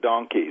is of the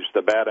donkeys,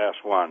 the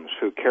badass ones,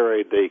 who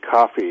carried the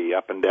coffee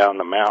up and down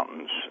the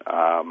mountains,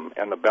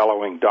 and the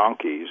bellowing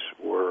donkeys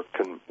were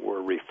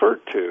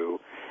referred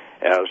to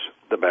as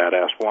the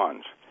badass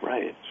ones.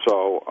 Right.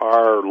 So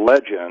our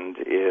legend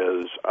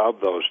is of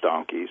those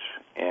donkeys,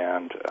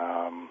 and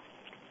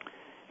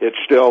it's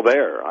still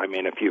there. I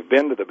mean, if you've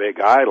been to the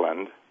Big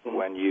Island,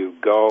 when you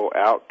go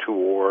out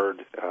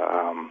toward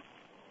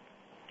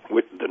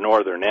with the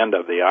northern end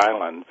of the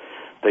island,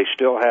 they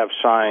still have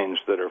signs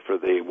that are for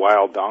the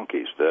wild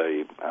donkeys.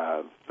 They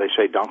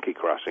say donkey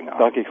crossing on them.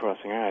 Donkey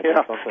crossing, all right.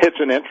 Yeah, it's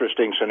an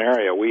interesting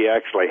scenario. We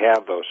actually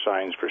have those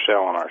signs for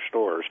sale in our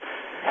stores.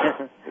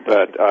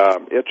 But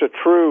it's a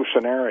true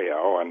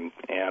scenario,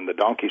 and the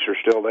donkeys are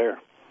still there.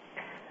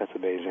 That's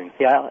amazing.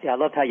 Yeah, I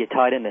loved how you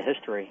tied in the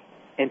history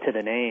into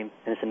the name,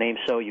 and it's a name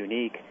so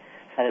unique.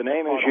 The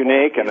name is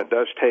unique, and it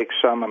does take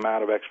some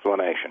amount of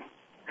explanation.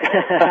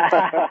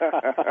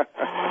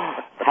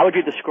 How would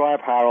you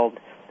describe, Harold,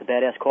 the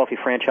Badass Coffee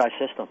franchise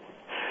system?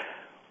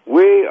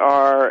 We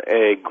are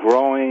a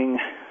growing,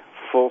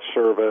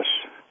 full-service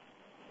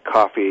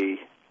coffee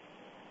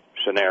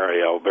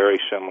scenario, very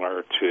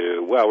similar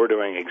to, well, we're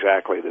doing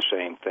exactly the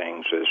same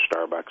things as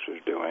Starbucks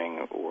is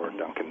doing or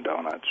Dunkin'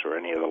 Donuts or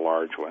any of the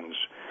large ones.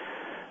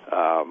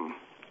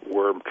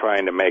 We're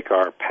trying to make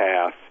our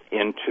path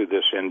into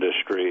this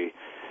industry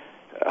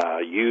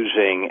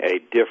using a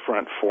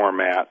different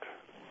format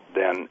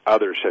than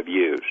others have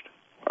used.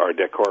 Our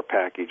decor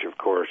package, of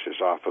course,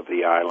 is off of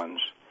the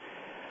islands.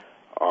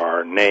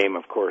 Our name,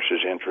 of course, is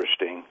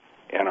interesting.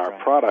 And our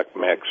product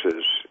mix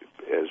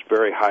is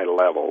very high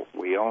level.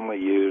 We only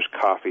use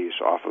coffees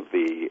off of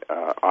the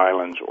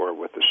islands or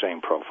with the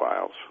same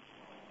profiles.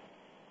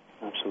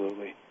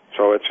 Absolutely.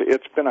 So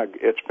it's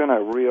been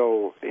a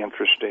real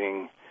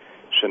interesting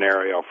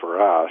scenario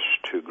for us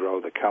to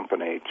grow the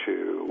company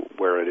to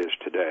where it is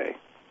today.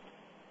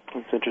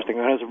 It's interesting.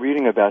 When I was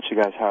reading about you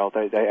guys, Harold,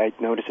 I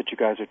noticed that you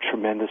guys are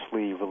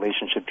tremendously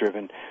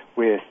relationship-driven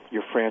with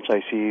your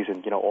franchisees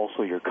and,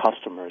 also your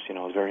customers. I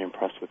was very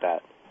impressed with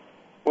that.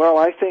 Well,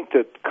 I think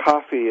that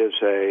coffee is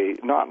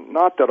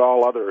not that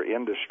all other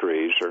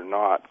industries are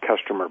not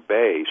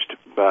customer-based,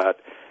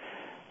 but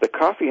the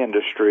coffee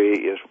industry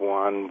is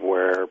one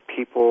where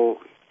people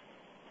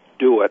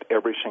do it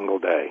every single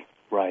day.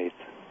 Right.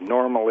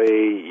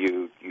 Normally,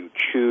 you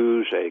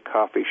choose a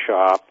coffee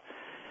shop.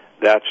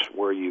 That's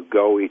where you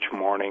go each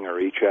morning or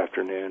each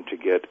afternoon to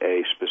get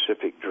a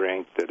specific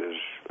drink that is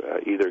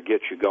either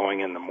gets you going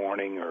in the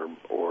morning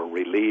or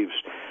relieves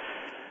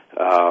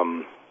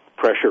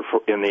pressure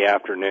in the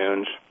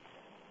afternoons.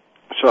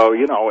 So,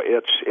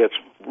 it's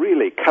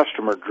really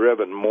customer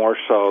driven more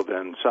so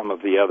than some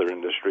of the other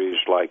industries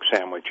like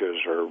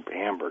sandwiches or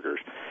hamburgers,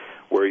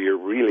 where you're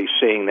really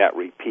seeing that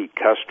repeat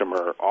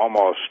customer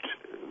almost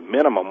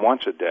minimum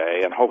once a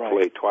day and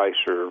hopefully twice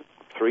or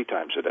three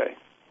times a day.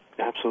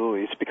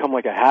 Absolutely. It's become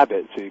like a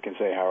habit, so you can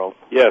say, Harold.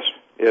 Yes,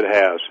 it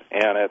has.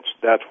 And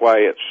that's why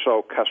it's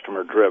so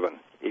customer driven,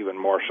 even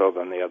more so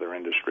than the other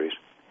industries.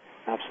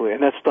 Absolutely.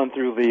 And that's done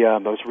through I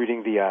was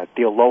reading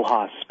the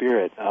Aloha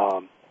Spirit,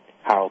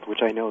 Harold, which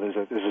I know there's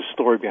a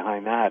story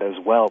behind that as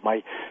well.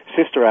 My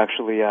sister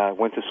actually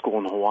went to school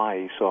in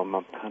Hawaii, so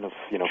I'm kind of,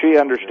 She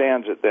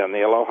understands it then.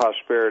 The Aloha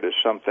Spirit is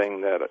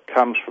something that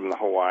comes from the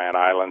Hawaiian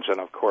Islands and,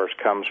 of course,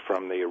 comes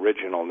from the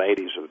original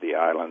natives of the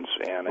islands.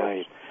 And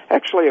it's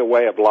actually a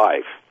way of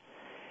life.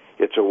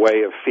 It's a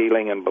way of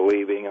feeling and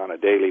believing on a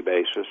daily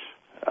basis.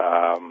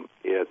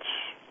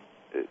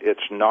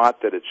 It's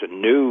not that it's a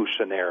new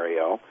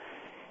scenario.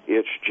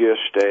 It's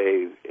just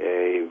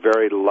a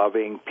very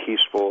loving,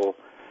 peaceful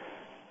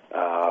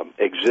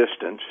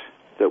existence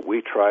that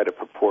we try to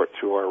purport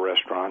through our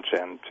restaurants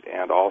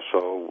and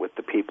also with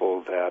the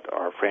people that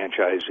are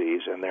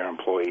franchisees and their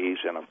employees,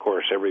 and of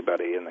course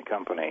everybody in the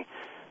company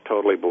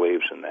totally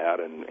believes in that,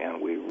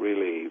 and we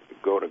really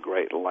go to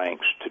great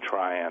lengths to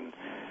try and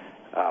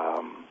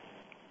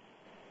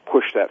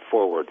push that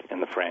forward in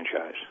the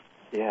franchise.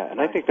 Yeah,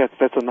 and I think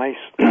that's a nice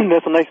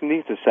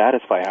need to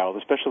satisfy, Harold,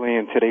 especially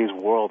in today's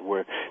world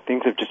where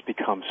things have just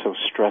become so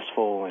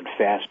stressful and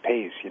fast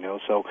paced.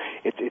 So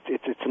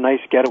it's a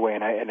nice getaway,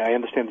 and I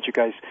understand that you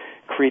guys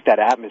create that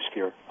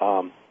atmosphere,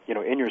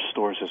 in your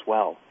stores as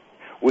well.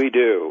 We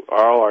do.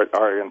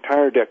 Our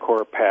entire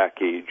decor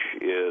package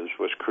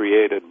was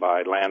created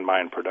by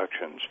Landmine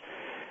Productions,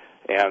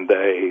 and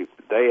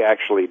they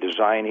actually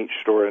design each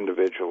store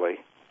individually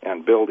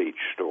and build each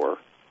store.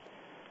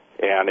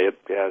 And it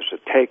has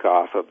a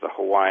takeoff of the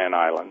Hawaiian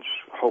Islands.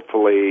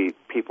 Hopefully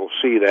people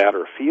see that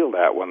or feel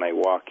that when they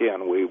walk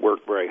in. We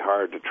work very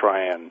hard to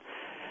try and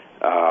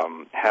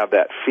have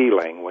that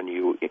feeling when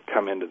you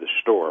come into the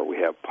store. We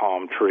have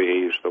palm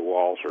trees. The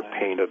walls are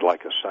painted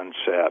like a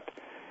sunset.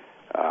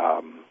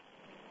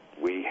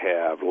 We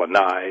have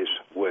lanais,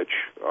 which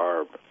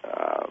are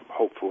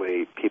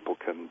hopefully people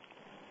can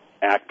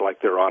act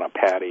like they're on a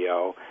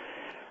patio.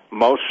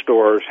 Most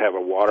stores have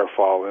a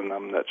waterfall in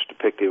them that's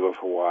depictive of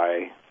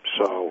Hawaii.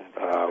 So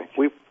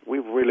we've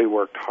really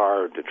worked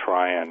hard to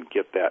try and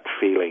get that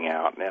feeling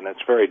out, and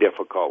it's very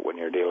difficult when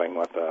you're dealing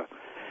with a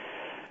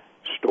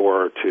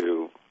store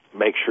to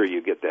make sure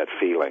you get that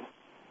feeling.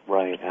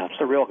 Right, absolutely.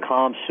 It's a real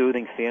calm,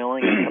 soothing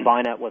feeling, and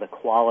combine that with a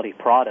quality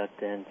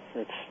product, and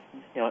it's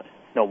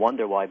no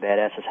wonder why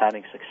Badass is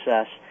having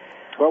success.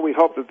 Well, we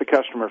hope that the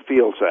customer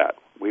feels that.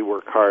 We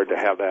work hard to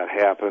have that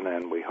happen,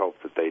 and we hope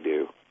that they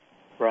do.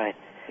 Right.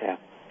 Yeah.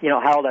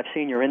 Harold, I've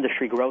seen your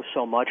industry grow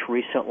so much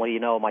recently.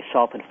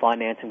 Myself in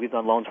financing, we've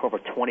done loans for over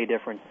 20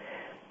 different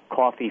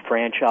coffee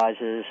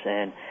franchises,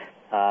 and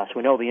so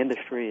we know the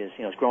industry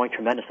is growing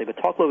tremendously. But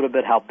talk a little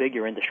bit how big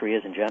your industry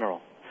is in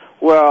general.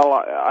 Well,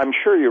 I'm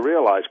sure you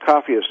realize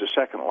coffee is the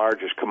second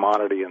largest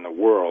commodity in the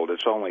world.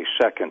 It's only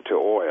second to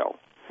oil.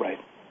 Right.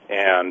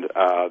 And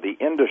the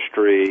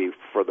industry,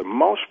 for the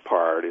most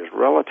part, is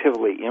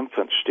relatively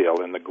infant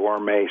still in the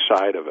gourmet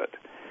side of it.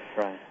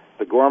 Right.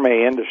 The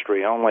gourmet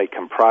industry only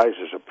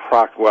comprises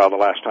the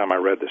last time I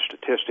read the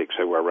statistics,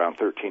 they were around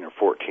 13 or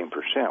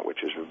 14%,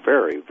 which is a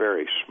very,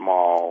 very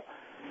small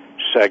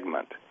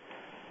segment.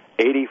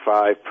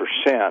 85%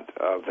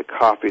 of the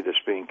coffee that's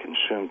being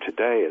consumed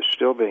today is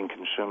still being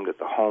consumed at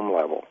the home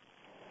level.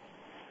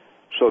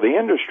 So the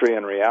industry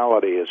in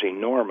reality is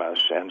enormous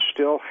and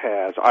still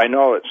has, I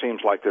know it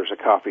seems like there's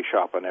a coffee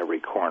shop on every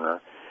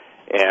corner,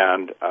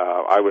 and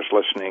I was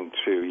listening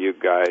to you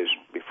guys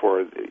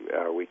before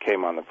we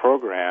came on the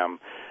program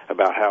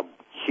about how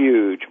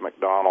huge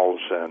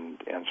McDonald's and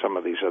some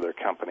of these other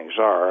companies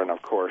are, and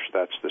of course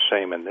that's the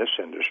same in this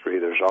industry.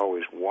 There's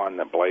always one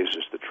that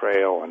blazes the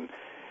trail, and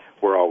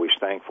we're always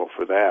thankful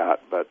for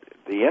that, but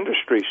the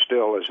industry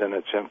still is in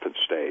its infant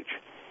stage.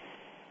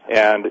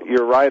 And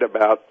you're right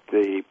about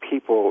the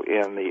people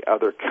in the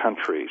other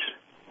countries.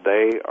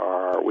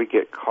 We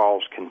get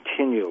calls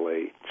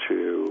continually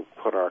to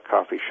put our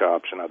coffee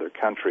shops in other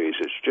countries.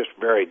 It's just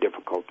very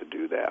difficult to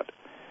do that.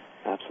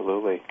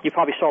 Absolutely. You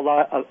probably saw a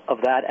lot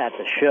of that at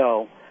the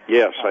show.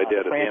 Yes, I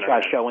did. The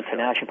franchise show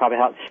international. Probably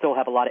still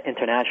have a lot of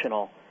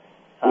international.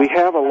 We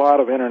have a lot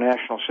of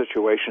international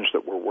situations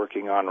that we're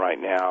working on right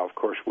now. Of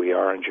course, we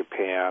are in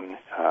Japan.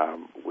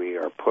 We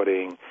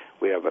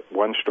have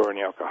one store in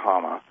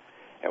Yokohama,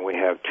 and we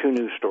have 2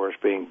 new stores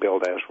being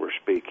built as we're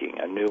speaking,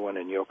 a new one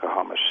in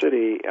Yokohama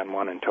City and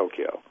one in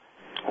Tokyo.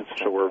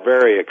 So we're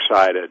very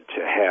excited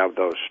to have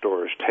those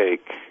stores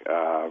take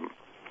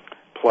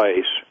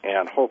place,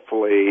 and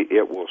hopefully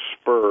it will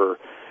spur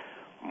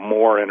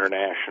more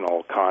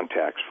international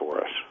contacts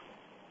for us.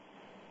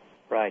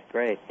 Right,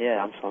 great.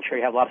 Yeah, I'm sure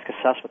you have a lot of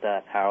success with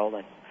that,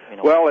 Harold.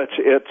 Well,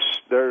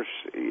 there's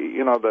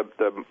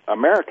the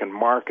American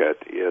market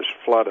is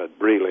flooded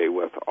really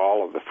with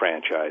all of the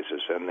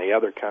franchises, and the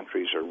other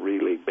countries are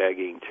really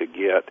begging to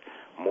get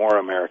more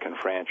American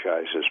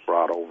franchises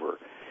brought over.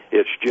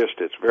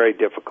 It's very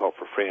difficult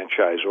for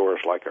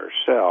franchisors like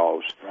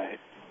ourselves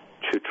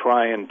to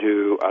try and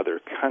do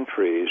other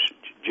countries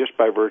just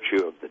by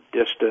virtue of the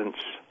distance,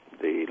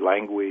 the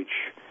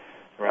language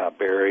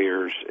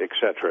barriers, et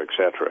cetera, et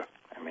cetera.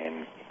 I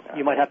mean,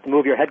 you might have to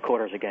move your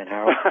headquarters again,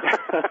 Harold.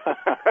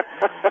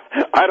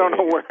 I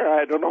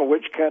don't know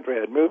which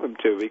country I'd move them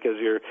to, because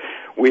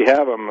we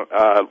have them.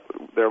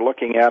 They're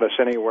looking at us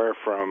anywhere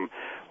from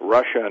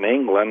Russia and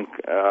England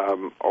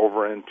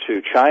over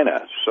into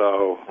China.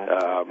 So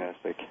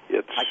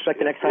it's I expect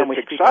the next time we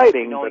speak,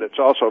 exciting, but it's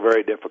also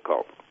very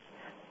difficult.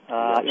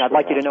 I'd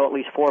like you to know at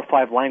least 4 or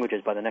 5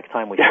 languages by the next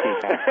time we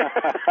speak.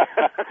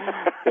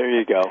 There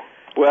you go.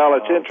 Well,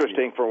 it's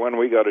interesting for when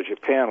we go to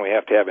Japan, we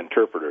have to have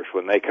interpreters.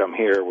 When they come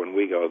here, when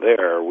we go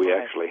there, we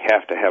actually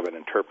have to have an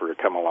interpreter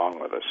come along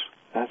with us.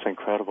 That's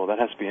incredible. That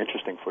has to be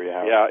interesting for you,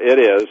 Howard. Yeah, it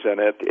is, and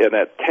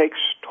it takes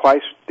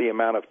twice the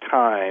amount of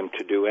time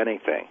to do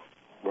anything.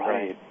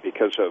 Right.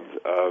 Because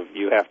of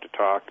you have to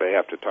talk, they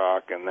have to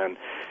talk, and then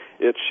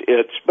it's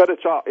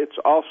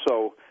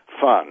also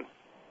fun.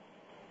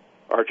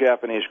 Our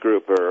Japanese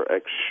group are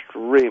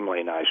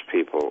extremely nice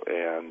people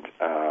and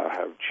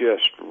have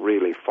just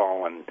really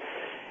fallen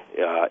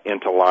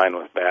into line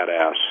with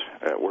badass.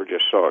 We're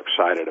just so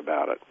excited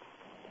about it.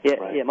 Yeah,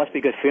 it must be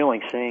a good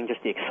feeling seeing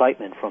just the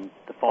excitement from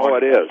the foreign. Oh,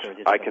 it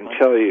is. I can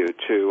tell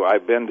you,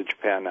 I've been to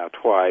Japan now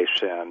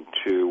twice, and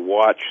to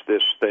watch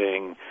this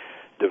thing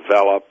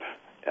develop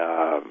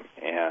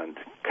and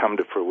come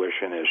to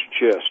fruition is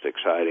just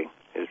exciting.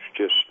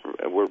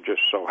 We're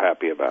just so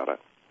happy about it.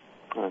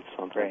 That's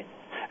something. Great.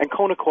 And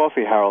Kona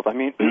Coffee, Harold, I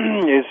mean,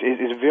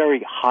 is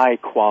very high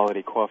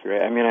quality coffee,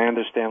 right? I mean, I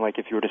understand, like,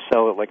 if you were to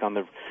sell it, like, on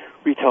the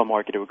retail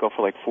market, it would go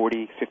for, like,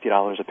 $40,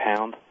 $50 a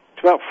pound.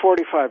 It's about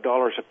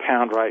 $45 a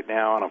pound right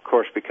now, and, of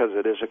course, because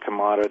it is a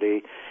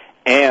commodity,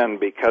 and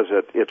because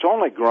it's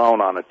only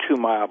grown on a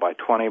 2-mile by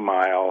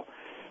 20-mile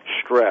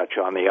stretch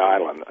on the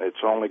island.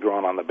 It's only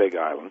grown on the Big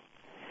Island.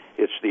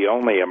 It's the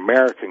only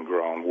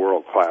American-grown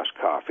world-class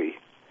coffee.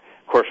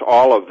 Of course,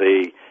 all of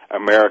the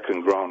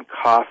American-grown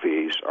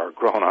coffees are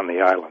grown on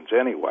the islands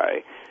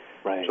anyway.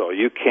 Right. So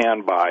you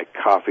can buy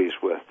coffees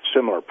with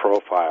similar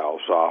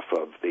profiles off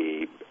of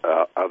the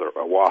other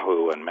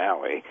Oahu and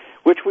Maui,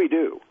 which we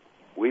do.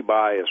 We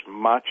buy as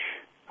much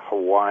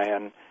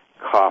Hawaiian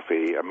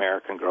coffee,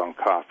 American-grown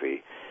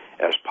coffee,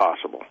 as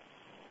possible.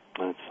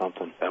 That's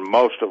something. And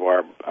most of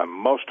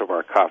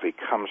our coffee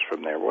comes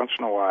from there. Once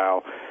in a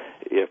while,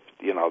 if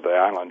the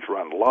islands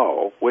run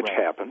low, which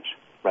happens,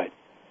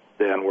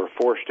 then we're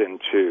forced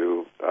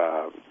into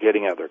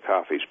getting other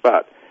coffees.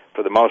 But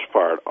for the most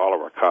part, all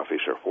of our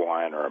coffees are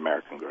Hawaiian or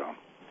American-grown.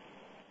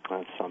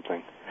 That's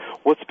something.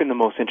 What's been the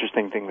most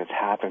interesting thing that's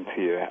happened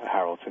to you,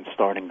 Harold, since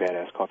starting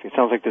Badass Coffee? It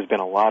sounds like there's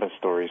been a lot of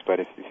stories, but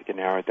if you can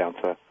narrow it down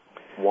to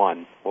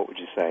one, what would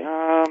you say?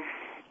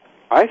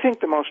 I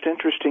think the most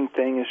interesting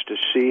thing is to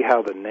see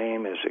how the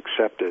name is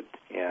accepted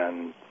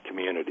in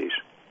communities.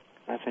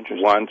 That's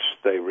interesting. Once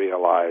they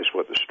realize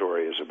what the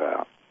story is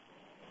about.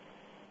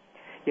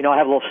 I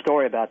have a little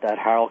story about that,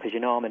 Harold, because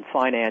I'm in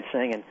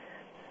financing,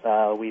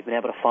 and we've been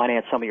able to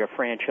finance some of your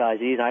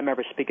franchisees. I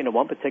remember speaking to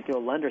one particular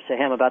lender, say,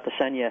 hey, I'm about to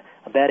send you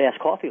a Badass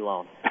Coffee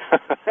loan.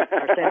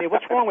 They're saying,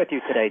 what's wrong with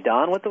you today,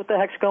 Don? What the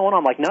heck's going on?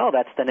 I'm like, no,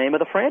 that's the name of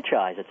the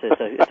franchise.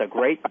 It's a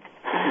great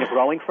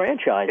growing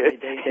franchise. They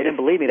didn't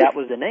believe me. That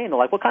was the name. They're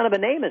like, what kind of a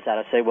name is that?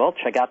 I say, well,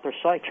 check out their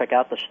site, check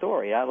out the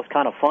story. That was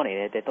kind of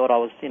funny. They thought I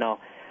was,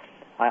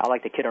 I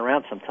like to kid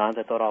around sometimes.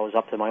 I thought I was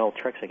up to my old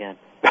tricks again.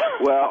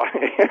 Well,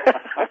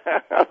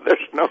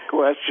 there's no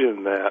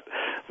question that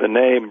the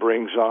name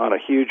brings on a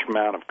huge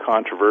amount of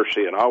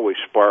controversy and always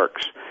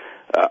sparks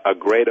a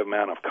great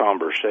amount of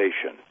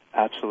conversation.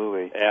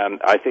 Absolutely.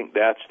 And I think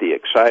that's the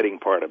exciting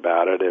part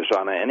about it, is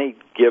on any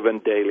given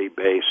daily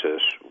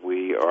basis,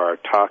 we are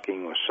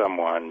talking with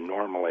someone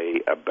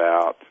normally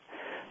about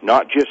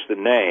not just the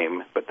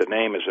name, but the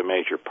name is a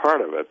major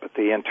part of it, but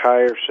the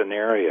entire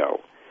scenario.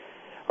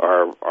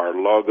 Our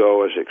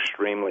logo is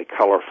extremely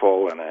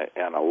colorful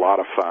and a lot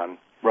of fun.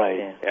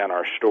 Right. And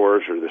our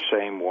stores are the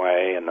same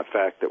way, and the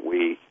fact that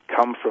we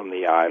come from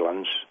the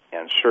islands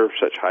and serve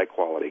such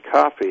high-quality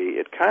coffee,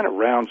 it kind of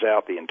rounds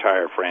out the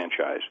entire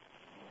franchise.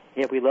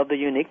 Yeah, we love the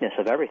uniqueness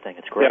of everything.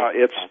 It's great.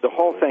 Yeah, the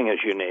whole thing is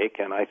unique,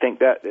 and I think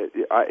that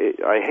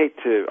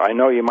I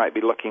know you might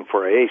be looking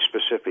for a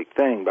specific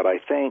thing, but I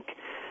think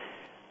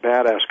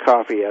Badass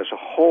Coffee as a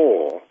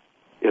whole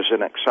is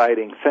an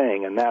exciting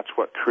thing, and that's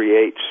what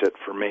creates it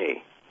for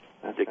me.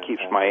 It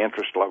keeps my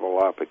interest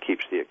level up. It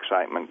keeps the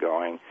excitement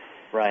going.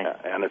 Right.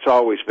 And it's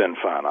always been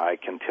fun. I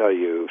can tell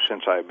you,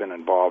 since I've been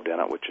involved in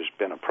it, which has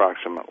been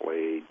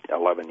approximately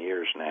 11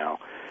 years now,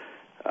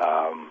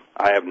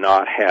 I have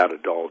not had a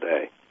dull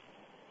day.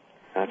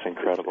 That's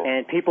incredible.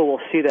 And people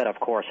will see that,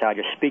 of course, how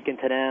you're speaking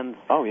to them.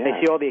 Oh, yeah.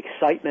 They see all the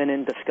excitement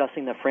in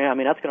discussing the franchise. I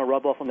mean, that's going to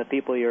rub off on the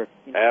people you're...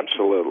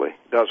 Absolutely.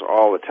 It does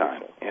all the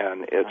time.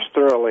 And it's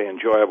thoroughly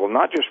enjoyable,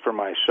 not just for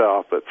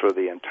myself, but for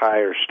the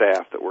entire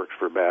staff that works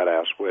for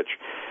Badass, which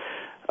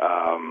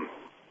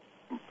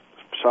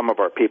some of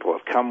our people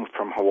have come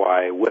from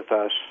Hawaii with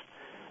us.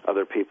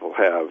 Other people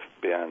have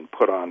been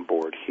put on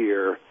board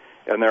here.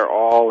 And they're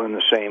all in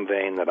the same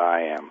vein that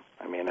I am.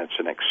 I mean, it's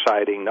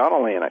not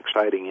only an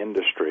exciting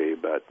industry,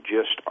 but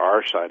just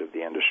our side of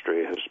the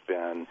industry has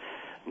been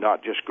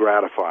not just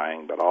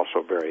gratifying, but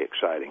also very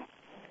exciting.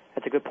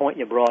 That's a good point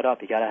you brought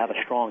up. You got to have a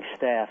strong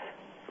staff.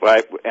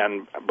 Right,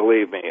 and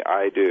believe me,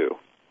 I do.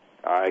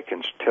 I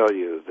can tell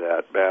you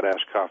that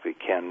Badass Coffee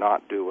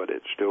cannot do what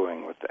it's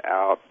doing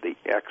without the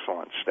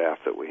excellent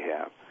staff that we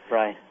have.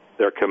 Right.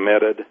 They're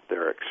committed.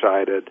 They're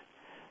excited.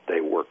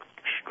 They work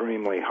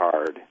extremely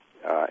hard.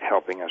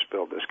 Helping us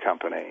build this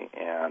company,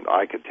 and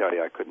I could tell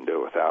you I couldn't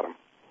do it without them.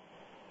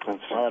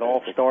 Well, it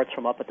all starts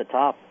from up at the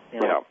top.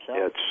 Yeah,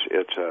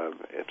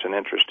 it's an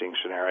interesting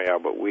scenario,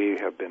 but we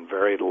have been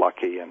very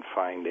lucky in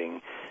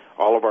finding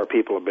all of our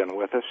people have been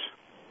with us.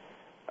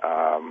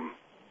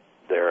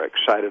 They're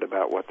excited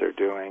about what they're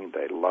doing.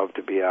 They love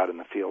to be out in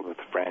the field with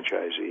the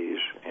franchisees,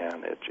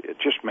 and it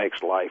just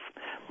makes life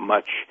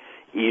much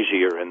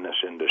easier in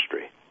this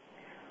industry.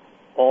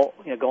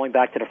 Going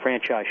back to the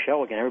franchise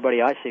show again,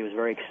 everybody I see was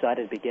very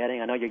excited to be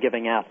getting. I know you're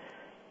giving out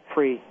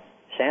free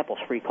samples,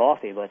 free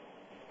coffee, but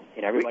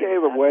everybody... We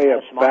gave away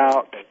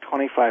about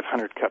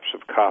 2,500 cups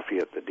of coffee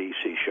at the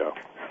DC show.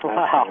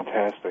 Wow. That's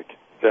fantastic.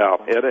 Yeah,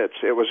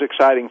 it was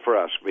exciting for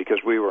us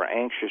because we were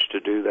anxious to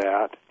do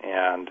that,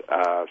 and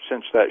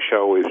since that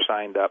show we've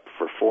signed up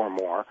for 4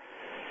 more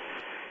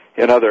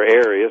in other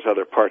areas,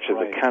 other parts of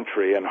the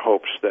country, in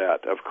hopes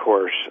that, of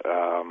course,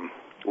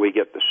 we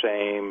get the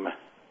same...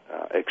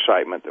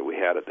 excitement that we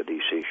had at the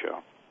D.C.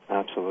 show.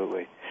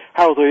 Absolutely.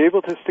 Harold, are you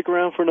able to stick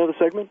around for another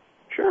segment?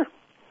 Sure.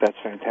 That's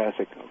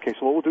fantastic. Okay,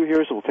 so what we'll do here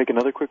is we'll take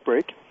another quick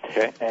break.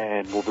 Okay.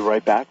 And we'll be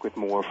right back with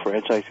more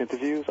franchise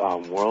interviews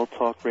on World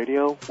Talk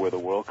Radio, where the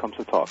world comes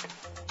to talk.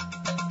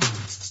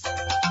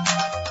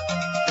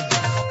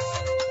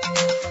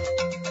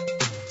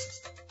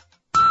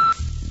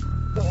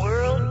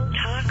 World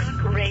Talk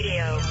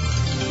Radio.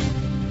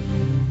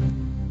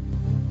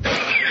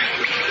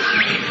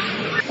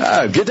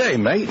 Good day,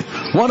 mate.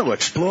 Want to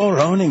explore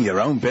owning your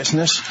own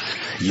business?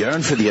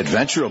 Yearn for the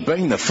adventure of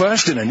being the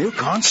first in a new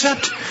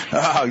concept?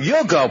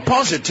 You'll go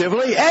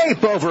positively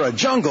ape over a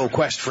Jungle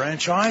Quest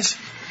franchise.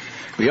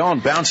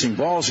 Beyond bouncing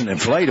balls and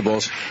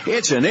inflatables,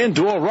 it's an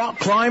indoor rock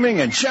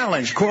climbing and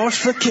challenge course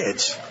for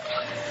kids.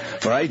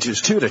 For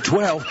ages 2 to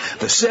 12,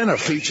 the center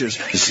features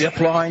zip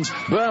lines,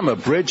 Burma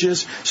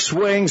bridges,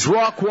 swings,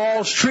 rock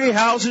walls, tree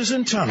houses,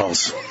 and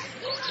tunnels.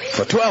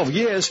 For 12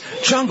 years,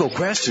 Jungle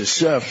Quest has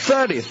served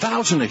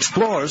 30,000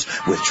 explorers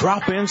with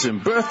drop-ins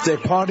and birthday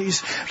parties,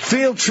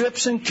 field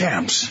trips, and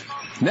camps.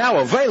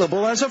 Now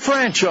available as a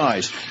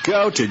franchise.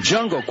 Go to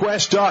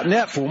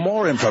JungleQuest.net for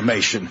more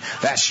information.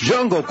 That's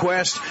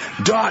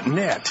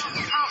JungleQuest.net.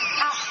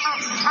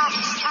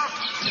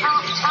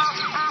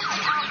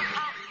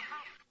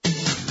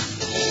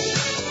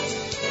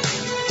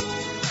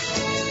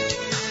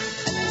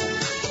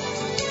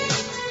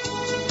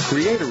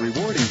 Create a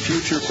rewarding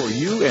future for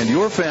you and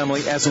your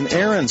family as an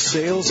Aaron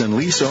sales and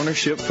lease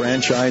ownership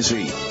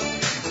franchisee.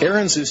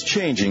 Aaron's is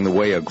changing the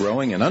way a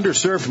growing and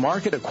underserved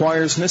market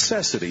acquires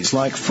necessities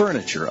like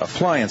furniture,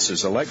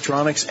 appliances,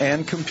 electronics,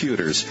 and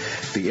computers.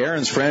 The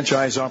Aaron's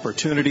franchise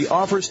opportunity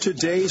offers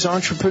today's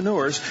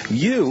entrepreneurs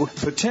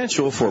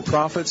potential for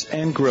profits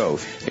and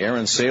growth.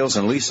 Aaron's Sales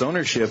and Lease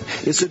Ownership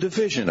is a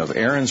division of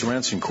Aaron's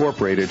Rents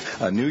Incorporated,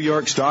 a New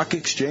York Stock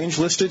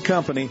Exchange-listed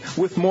company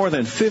with more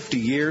than 50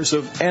 years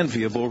of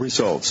enviable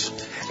results.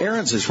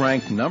 Aaron's is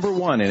ranked number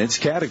 1 in its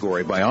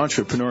category by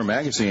Entrepreneur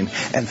Magazine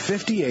and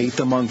 58th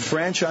among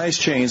franchise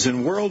chains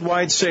in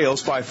worldwide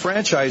sales by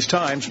Franchise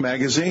Times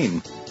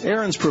Magazine.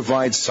 Aaron's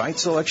provides site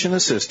selection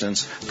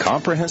assistance,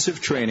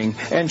 comprehensive training,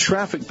 and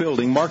traffic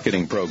building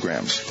marketing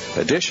programs.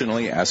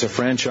 Additionally, as a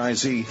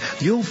franchisee,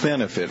 you'll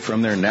benefit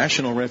from their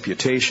national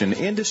reputation,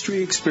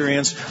 industry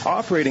experience,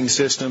 operating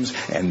systems,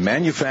 and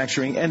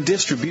manufacturing and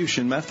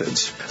distribution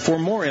methods. For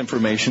more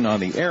information on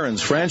the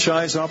Aaron's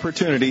franchise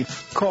opportunity,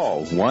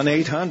 call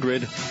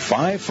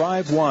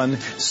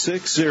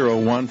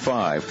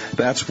 1-800-551-6015.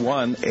 That's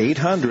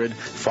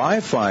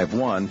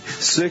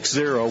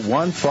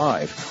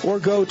 1-800-551-6015. Or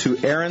go to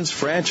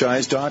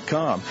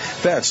aaronsfranchise.com.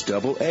 That's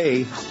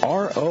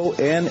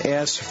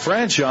AARONS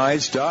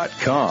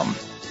franchise.com.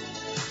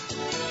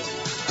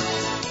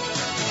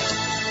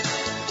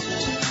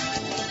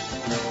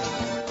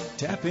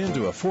 Tap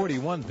into a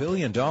 $41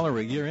 billion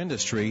a year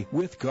industry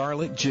with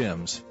Garlic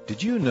Gems.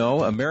 Did you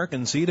know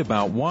Americans eat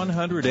about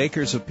 100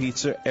 acres of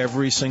pizza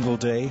every single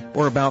day,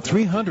 or about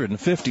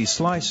 350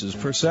 slices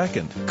per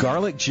second?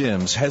 Garlic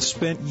Gems has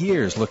spent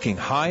years looking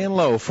high and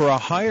low for a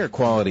higher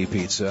quality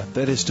pizza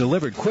that is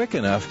delivered quick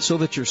enough so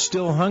that you're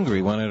still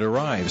hungry when it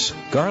arrives.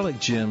 Garlic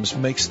Gems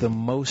makes the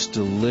most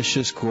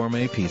delicious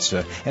gourmet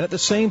pizza and at the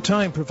same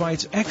time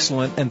provides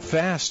excellent and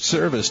fast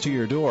service to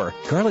your door.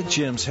 Garlic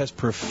Gems has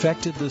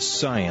perfected the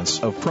science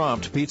of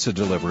prompt pizza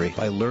delivery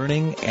by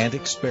learning and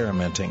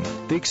experimenting.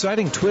 The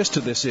exciting twist to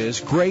this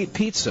is great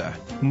pizza.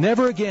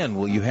 Never again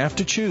will you have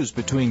to choose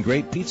between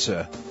great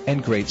pizza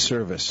and great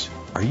service.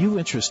 Are you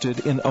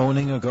interested in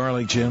owning a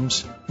Garlic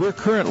Gems? We're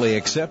currently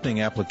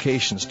accepting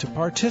applications to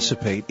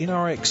participate in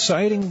our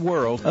exciting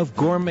world of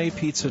gourmet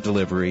pizza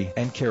delivery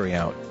and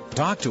carryout.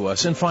 Talk to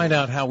us and find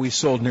out how we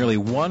sold nearly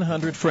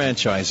 100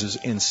 franchises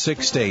in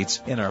 6 states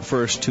in our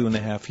first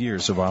 2.5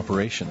 years of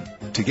operation.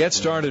 To get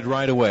started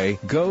right away,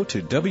 go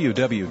to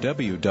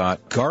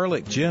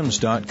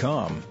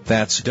www.garlicgems.com.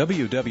 That's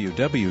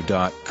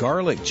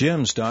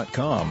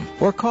www.garlicgems.com.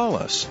 Or call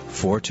us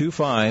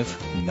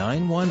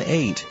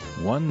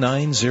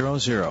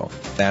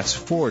 425-918-1900. That's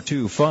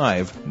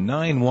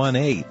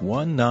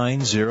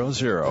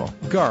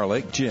 425-918-1900.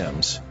 Garlic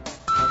Gems.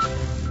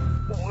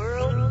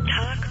 World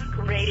Talk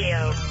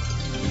Radio.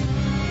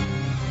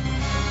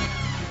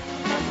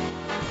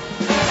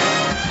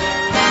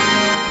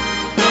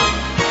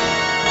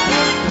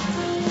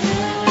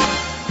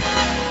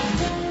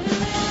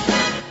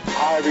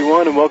 Hi,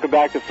 everyone, and welcome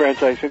back to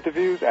Franchise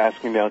Interviews,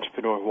 Asking the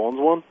Entrepreneur Who Owns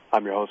One.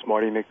 I'm your host,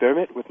 Marty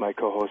McDermott, with my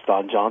co-host,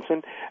 Don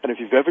Johnson. And if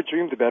you've ever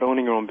dreamed about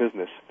owning your own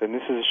business, then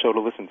this is a show to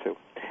listen to.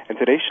 And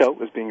today's show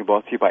is being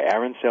brought to you by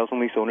Aaron's Sales and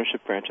Lease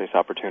Ownership Franchise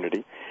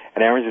Opportunity.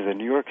 And Aaron's is a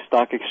New York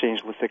Stock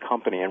Exchange-listed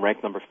company and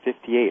ranked number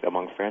 58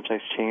 among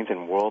franchise chains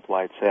in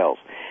worldwide sales.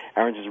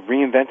 Aaron's is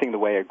reinventing the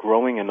way a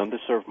growing and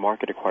underserved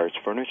market acquires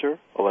furniture,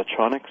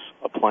 electronics,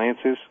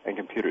 appliances, and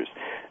computers.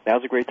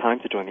 Now's a great time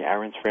to join the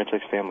Aaron's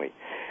franchise family.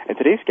 And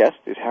today's guest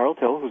is Harold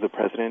Hill, who's the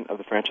president of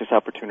the franchise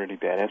opportunity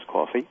Badass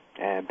Coffee.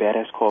 And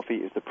Badass Coffee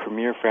is the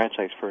premier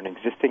franchise for an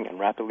existing and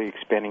rapidly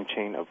expanding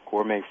chain of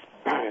gourmet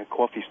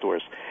coffee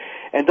stores.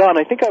 And Don,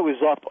 I think I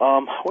was up. I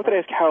wanted to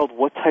ask Harold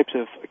what types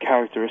of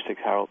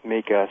characteristics, Harold,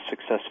 make a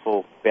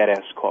successful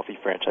Badass Coffee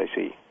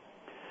franchisee.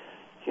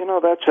 You know,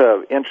 that's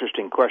an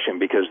interesting question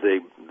because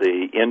the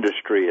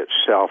industry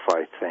itself,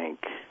 I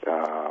think,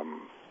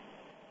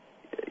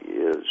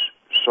 is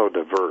so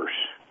diverse.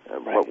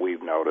 Right. What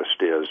we've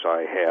noticed is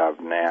I have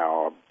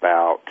now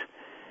about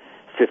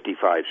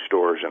 55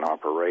 stores in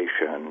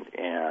operation,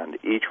 and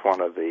each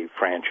one of the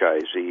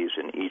franchisees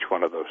in each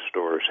one of those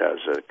stores has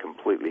a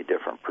completely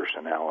different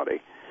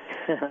personality.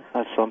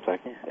 That's something.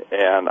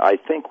 And I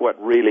think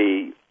what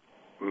really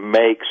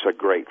makes a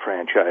great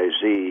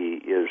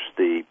franchisee is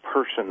the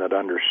person that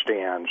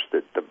understands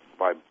that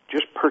by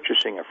just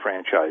purchasing a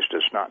franchise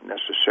does not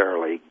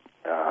necessarily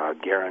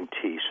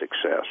guarantee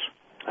success.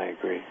 I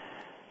agree.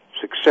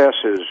 Success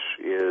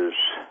is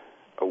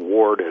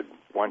awarded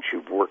once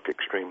you've worked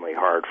extremely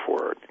hard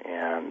for it,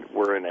 and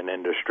we're in an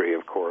industry,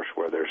 of course,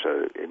 where there's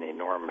an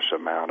enormous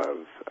amount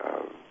of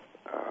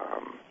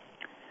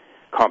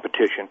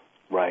competition.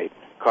 Right.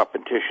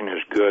 Competition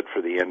is good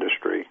for the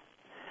industry,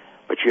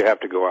 but you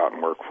have to go out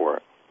and work for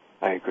it.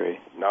 I agree.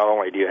 Not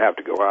only do you have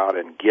to go out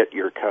and get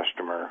your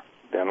customer,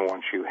 then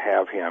once you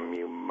have him,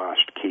 you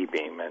must keep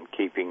him, and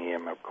keeping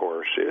him, of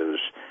course, is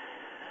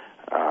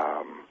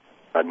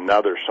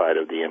another side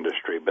of the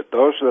industry. But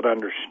those that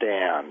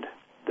understand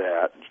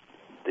that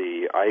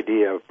the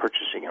idea of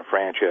purchasing a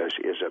franchise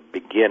is a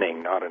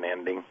beginning, not an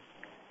ending,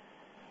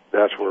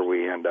 that's where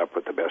we end up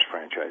with the best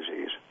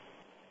franchisees.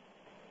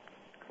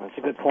 That's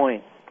a good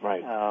point.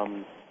 Right.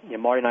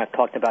 Marty and I have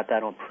talked about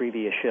that on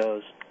previous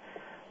shows.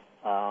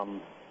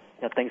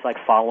 Things like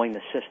following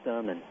the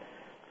system and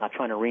not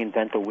trying to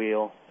reinvent the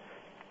wheel,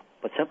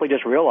 but simply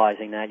just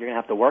realizing that you're going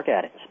to have to work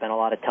at it, spend a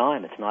lot of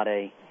time. It's not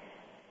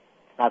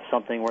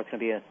something where it's going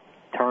to be a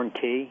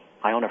turnkey.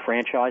 I own a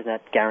franchise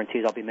that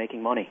guarantees I'll be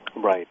making money.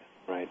 Right.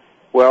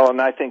 Well,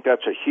 and I think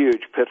that's a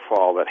huge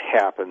pitfall that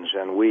happens,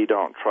 and we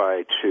don't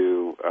try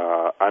to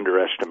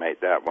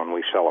underestimate that when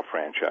we sell a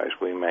franchise.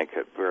 We make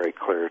it very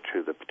clear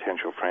to the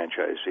potential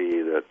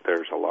franchisee that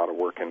there's a lot of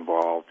work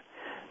involved,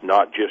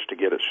 not just to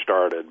get it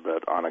started,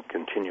 but on a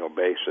continual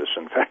basis.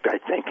 In fact, I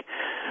think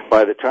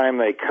by the time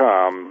they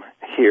come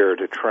here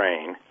to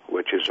train,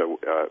 which is a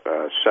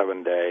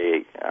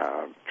 7-day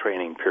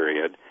training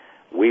period,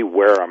 we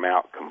wear them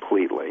out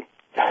completely.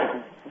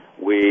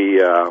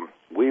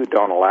 We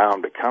don't allow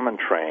them to come and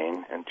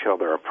train until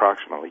they're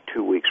approximately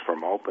 2 weeks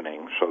from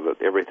opening, so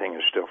that everything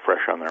is still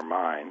fresh on their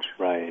minds.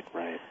 Right.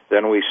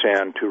 Then we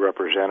send 2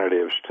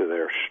 representatives to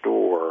their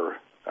store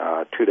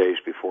 2 days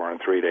before and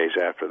 3 days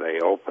after they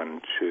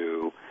open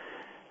to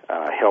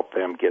help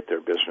them get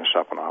their business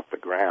up and off the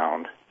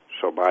ground.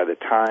 So by the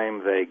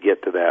time they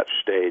get to that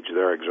stage,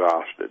 they're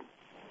exhausted.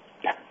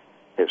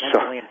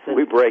 So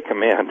we break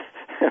them in,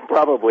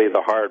 probably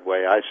the hard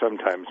way. I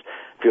sometimes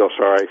feel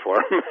sorry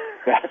for them.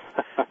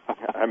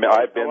 I mean,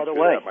 I've been through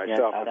that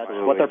myself. Yeah, that's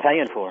what they're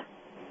paying for.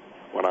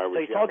 When I was so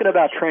you're talking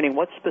about training.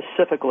 What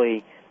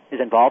specifically is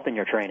involved in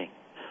your training?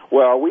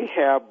 Well, we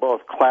have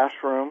both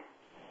classroom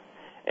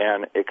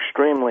and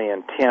extremely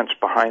intense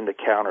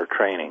behind-the-counter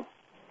training.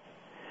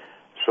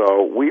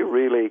 So we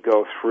really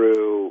go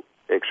through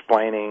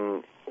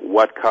explaining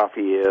what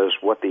coffee is,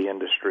 what the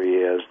industry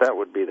is. That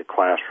would be the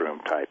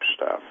classroom-type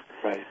stuff.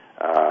 Right.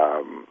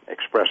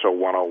 Espresso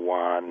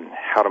 101,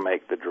 how to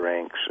make the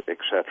drinks,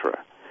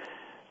 etc.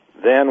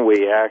 Then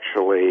we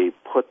actually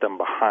put them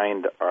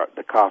behind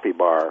the coffee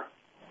bar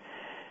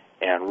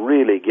and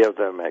really give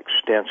them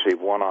extensive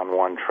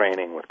one-on-one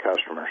training with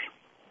customers,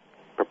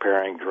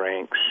 preparing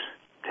drinks,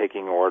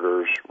 taking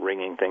orders,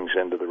 ringing things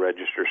into the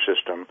register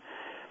system,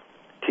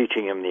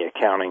 teaching them the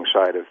accounting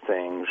side of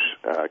things,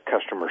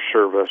 customer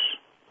service.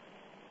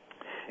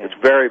 It's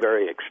very,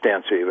 very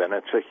extensive, and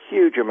it's a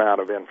huge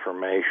amount of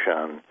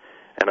information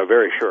in a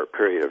very short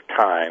period of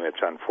time.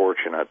 It's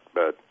unfortunate,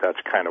 but that's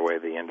kind of the way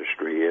the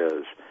industry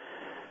is.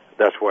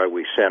 That's why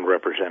we send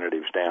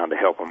representatives down to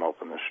help them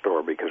open the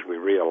store, because we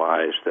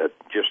realize that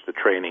just the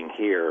training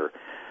here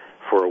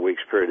for a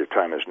week's period of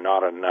time is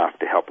not enough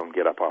to help them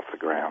get up off the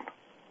ground.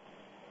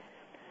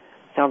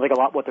 Sounds like a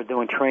lot what they're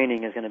doing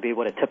training is going to be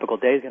what a typical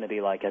day is going to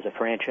be like as a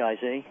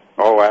franchisee.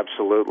 Oh,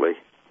 absolutely.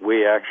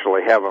 We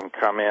actually have them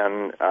come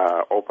in,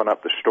 open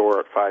up the store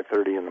at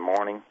 5:30 in the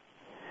morning,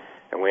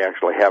 and we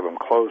actually have them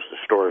close the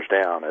stores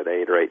down at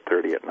 8 or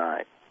 8:30 at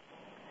night.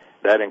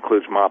 That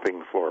includes mopping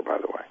the floor, by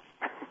the way.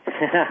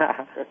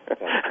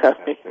 I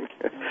mean,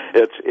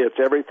 it's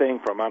everything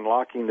from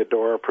unlocking the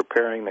door,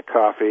 preparing the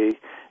coffee,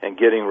 and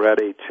getting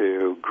ready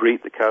to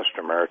greet the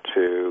customer,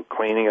 to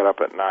cleaning it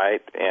up at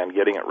night and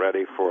getting it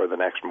ready for the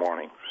next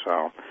morning.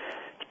 So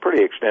it's a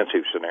pretty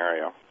extensive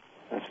scenario.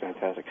 That's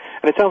fantastic.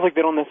 And it sounds like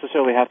they don't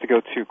necessarily have to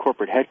go to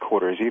corporate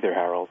headquarters either,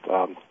 Harold,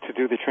 to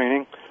do the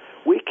training?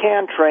 We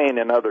can train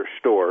in other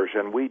stores,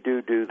 and we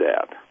do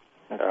that.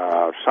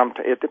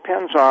 It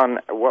depends on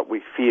what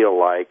we feel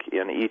like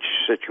in each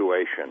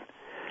situation.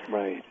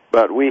 Right.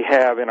 But we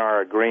have in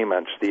our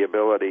agreements the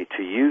ability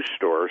to use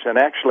stores. And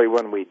actually,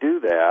 when we do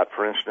that,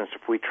 for instance,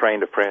 if we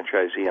trained a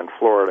franchisee in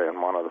Florida in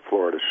one of the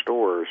Florida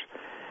stores,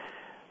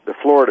 the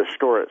Florida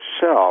store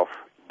itself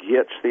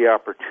gets the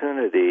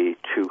opportunity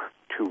to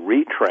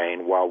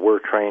retrain while we're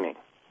training.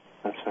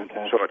 That's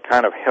fantastic. So it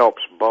kind of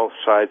helps both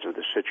sides of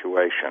the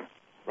situation.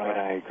 Right,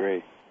 I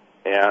agree.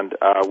 And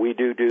we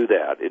do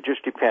that. It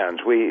just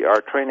depends.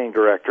 Our training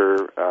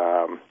director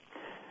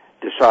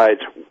decides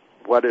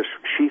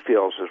she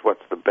feels is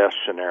what's the best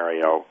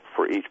scenario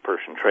for each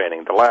person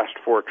training. The last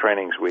 4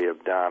 trainings we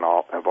have done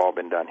have all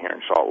been done here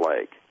in Salt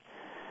Lake.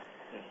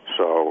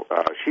 So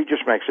she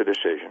just makes a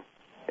decision.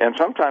 And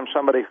sometimes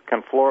somebody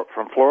from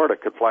Florida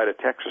could fly to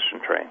Texas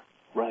and train.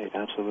 Right,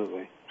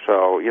 absolutely.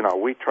 So,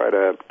 we try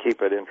to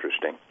keep it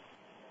interesting.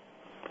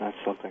 That's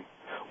something.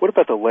 What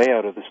about the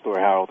layout of the store,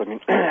 Harold? I mean,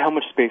 how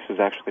much space is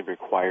actually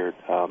required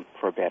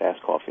for a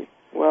badass coffee?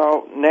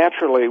 Well,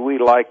 naturally, we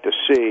like to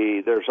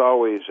see there's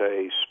always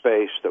a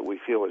space that we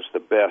feel is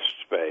the best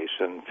space,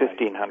 and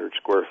 1,500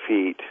 square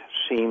feet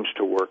seems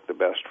to work the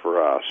best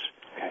for us.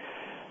 Okay.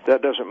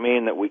 That doesn't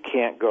mean that we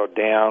can't go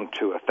down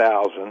to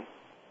 1,000,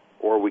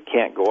 or we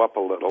can't go up a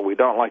little. We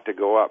don't like to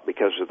go up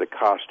because of the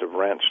cost of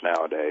rents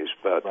nowadays,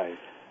 but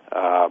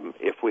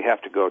if we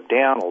have to go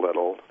down a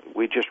little,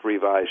 we just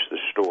revise the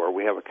store.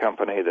 We have a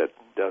company that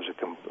does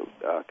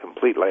a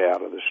complete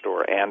layout of the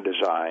store and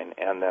design,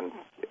 and then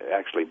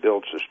actually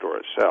builds the store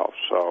itself.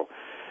 So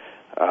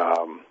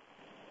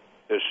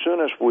as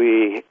soon as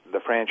the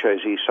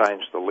franchisee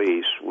signs the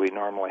lease, we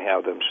normally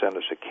have them send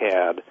us a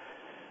CAD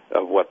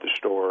of what the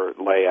store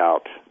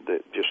layout,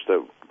 just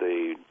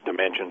the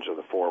dimensions of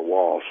the four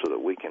walls, so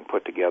that we can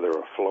put together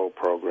a flow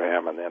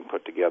program and then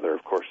put together,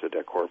 of course, the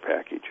decor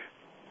package.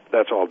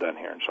 That's all done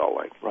here in Salt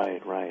Lake.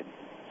 Right.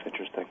 It's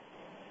interesting.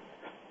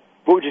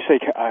 What would you say,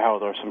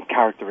 Harold, are some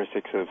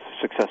characteristics of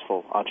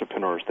successful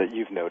entrepreneurs that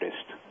you've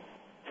noticed?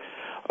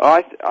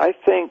 I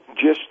think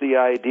just the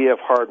idea of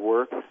hard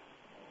work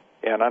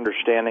and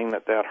understanding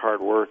that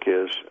hard work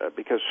is,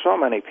 because so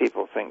many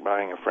people think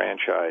buying a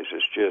franchise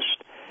is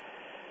just,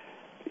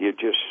 you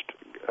just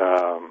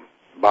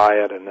buy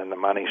it and then the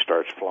money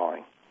starts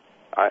flowing.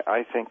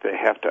 I think they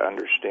have to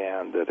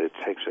understand that it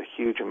takes a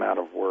huge amount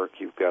of work.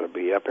 You've got to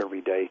be up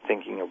every day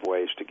thinking of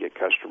ways to get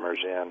customers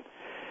in,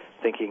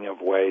 thinking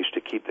of ways to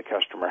keep the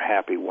customer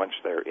happy once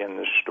they're in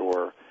the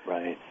store.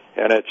 Right.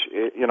 And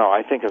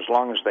I think as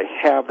long as they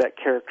have that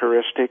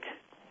characteristic,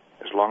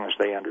 as long as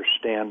they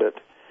understand it,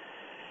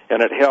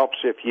 and it helps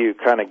if you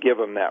kind of give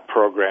them that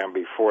program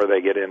before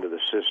they get into the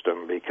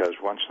system, because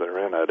once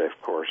they're in it,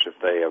 of course, if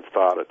they have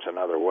thought it's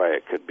another way,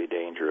 it could be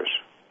dangerous.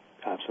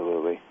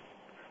 Absolutely.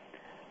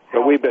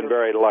 But we've been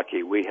very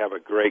lucky. We have a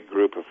great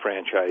group of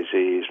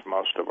franchisees.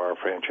 Most of our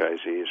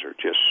franchisees are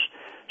just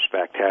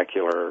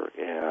spectacular,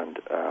 and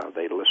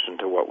they listen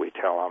to what we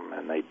tell them,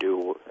 and they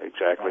do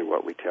exactly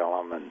what we tell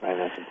them. And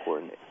that's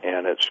important.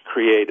 And it's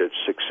created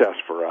success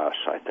for us,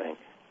 I think.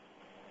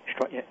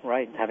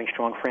 Right, having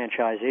strong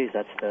franchisees,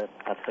 that's the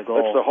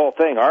goal. That's the whole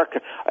thing. Our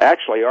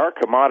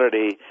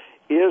commodity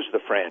is the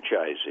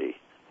franchisee.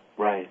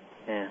 Right.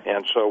 Yeah.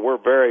 And so we're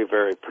very,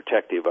 very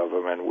protective of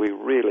them, and we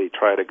really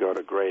try to go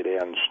to great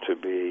ends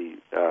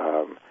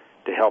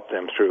to help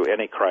them through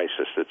any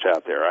crisis that's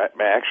out there.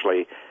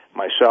 Actually,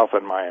 myself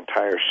and my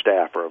entire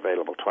staff are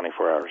available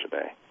 24 hours a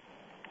day.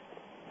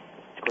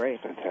 That's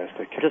great.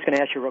 Fantastic. I'm just going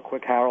to ask you real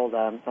quick, Harold,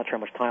 I'm not sure how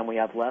much time we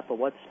have left, but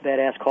what's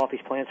Badass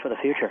Coffee's plans for the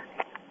future?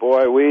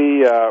 Boy,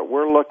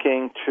 we're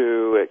looking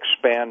to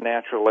expand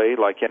naturally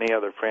like any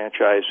other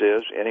franchise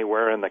is,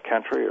 anywhere in the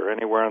country or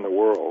anywhere in the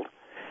world.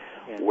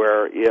 Yeah.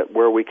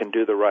 Where we can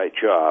do the right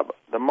job.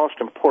 The most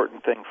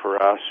important thing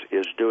for us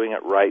is doing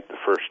it right the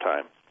first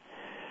time.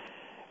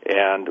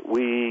 And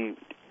we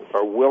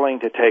are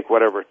willing to take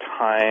whatever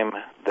time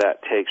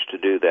that takes to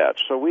do that.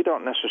 So we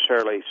don't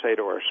necessarily say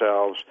to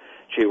ourselves,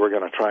 gee, we're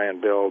going to try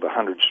and build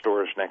 100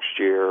 stores next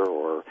year,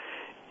 or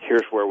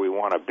here's where we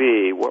want to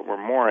be. What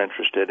we're more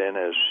interested in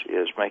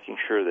is making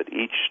sure that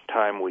each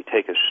time we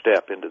take a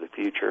step into the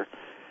future,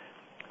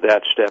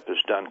 that step is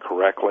done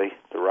correctly,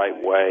 the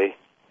right way,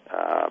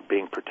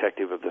 being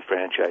protective of the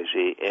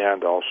franchisee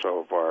and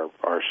also of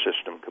our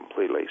system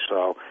completely.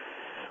 So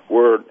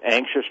we're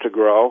anxious to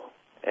grow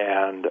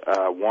and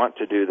want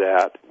to do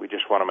that. We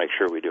just want to make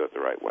sure we do it the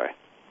right way.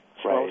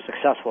 Slow,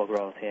 successful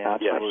growth, yeah.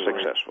 Absolutely.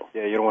 Yes, successful.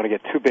 Yeah, you don't want to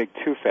get too big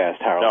too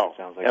fast, Harold. No,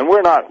 sounds like. And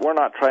we're not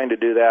trying to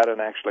do that, and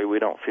actually we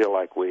don't feel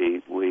like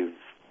we've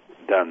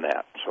done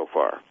that so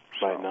far.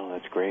 So. Right, no,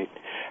 that's great.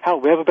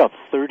 Harold, we have about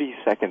 30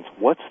 seconds.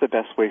 What's the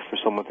best way for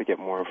someone to get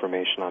more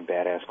information on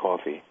Badass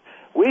Coffee?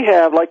 We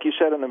have, like you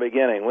said in the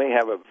beginning, we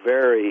have a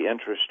very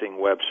interesting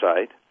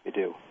website. We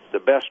do. The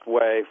best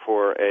way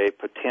for a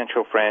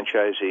potential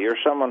franchisee or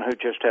someone who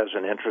just has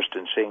an interest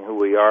in seeing who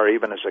we are,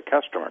 even as a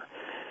customer,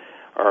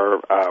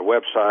 our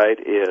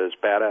website is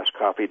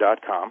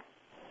badasscoffee.com.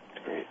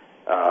 That's great.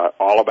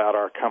 All about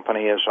our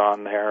company is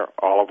on there.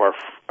 All of our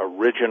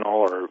original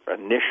or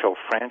initial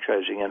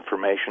franchising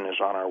information is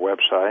on our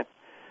website.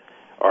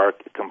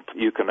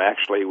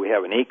 We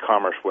have an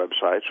e-commerce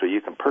website, so you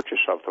can purchase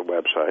off the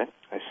website.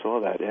 I saw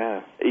that,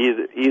 yeah.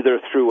 Either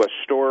through a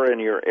store in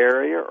your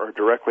area or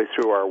directly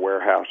through our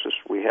warehouses.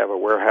 We have a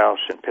warehouse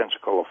in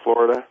Pensacola,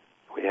 Florida.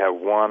 We have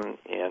one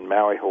in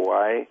Maui,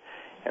 Hawaii,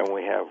 and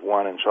we have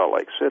one in Salt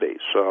Lake City.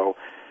 So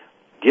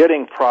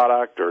getting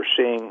product or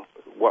seeing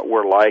what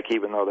we're like,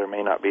 even though there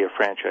may not be a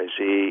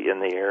franchisee in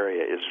the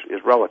area,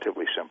 is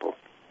relatively simple.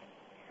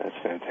 That's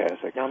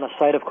fantastic. Now on the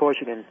site, of course,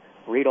 you can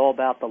read all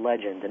about the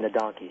legend and the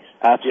donkeys.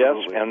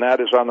 Absolutely. Yes, and that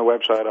is on the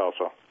website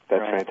also.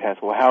 That's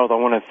fantastic. Well, Harold, I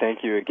want to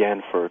thank you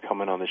again for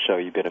coming on the show.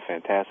 You've been a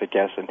fantastic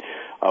guest, and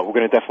we're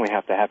going to definitely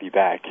have to have you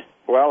back.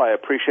 Well, I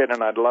appreciate it,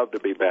 and I'd love to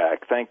be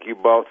back. Thank you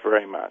both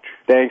very much.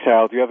 Thanks,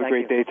 Harold. You have a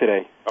great day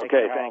today.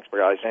 Okay, thanks,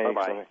 guys. Thanks.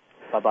 Bye-bye.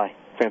 Bye-bye.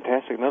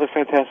 Fantastic. Another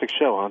fantastic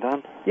show, huh,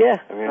 Don? Yeah,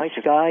 nice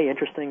guy,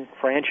 interesting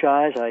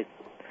franchise. I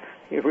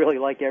really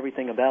like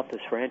everything about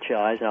this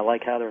franchise, and I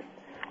like how they're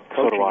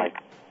coaching. So do I.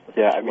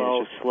 Yeah,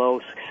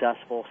 slow,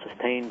 successful,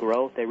 sustained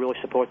growth. They really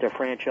support their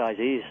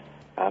franchisees.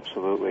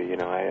 Absolutely. You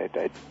know, I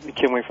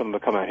can't wait for them to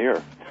come out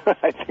here.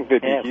 I think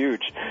they'd be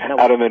huge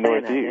out in the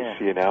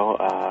Northeast. You know,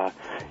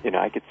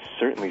 I could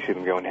certainly see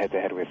them going head to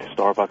head with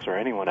Starbucks or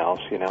anyone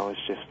else. You know, it's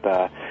just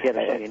they're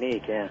so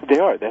unique. Yeah, they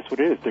are. That's what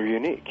it is. They're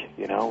unique.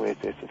 You know,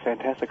 it's a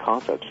fantastic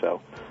concept.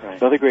 So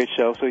another great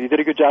show. So you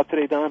did a good job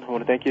today, Don. I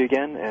want to thank you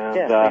again.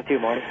 And thank you,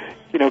 Marty.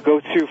 You know, go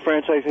to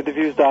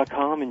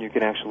franchiseinterviews.com and you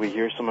can actually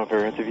hear some of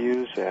our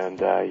interviews.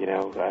 And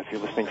if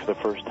you're listening for the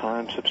first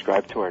time,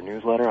 subscribe to our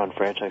newsletter on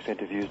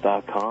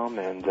franchiseinterviews.com.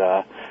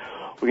 And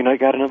we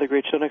got another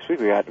great show next week.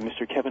 We got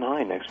Mr. Kevin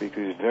Hine next week,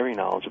 who's very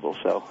knowledgeable.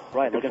 So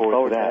looking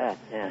forward to that.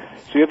 Yeah.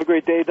 So you have a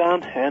great day,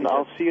 Don, and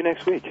I'll see you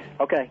next week.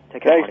 Okay,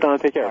 take care. Thanks, Don.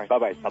 Take care. Right.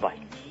 Bye-bye. Bye-bye.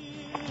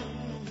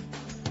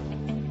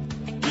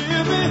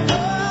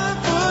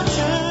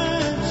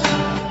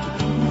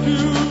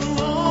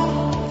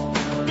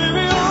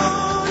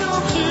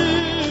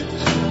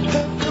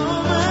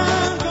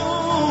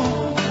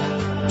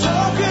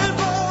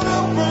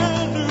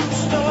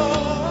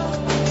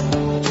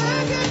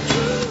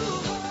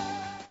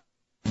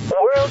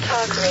 World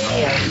Talk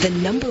Radio, the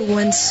number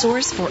one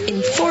source for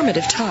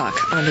informative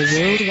talk on the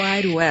World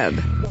Wide Web.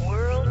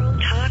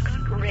 World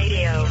Talk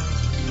Radio.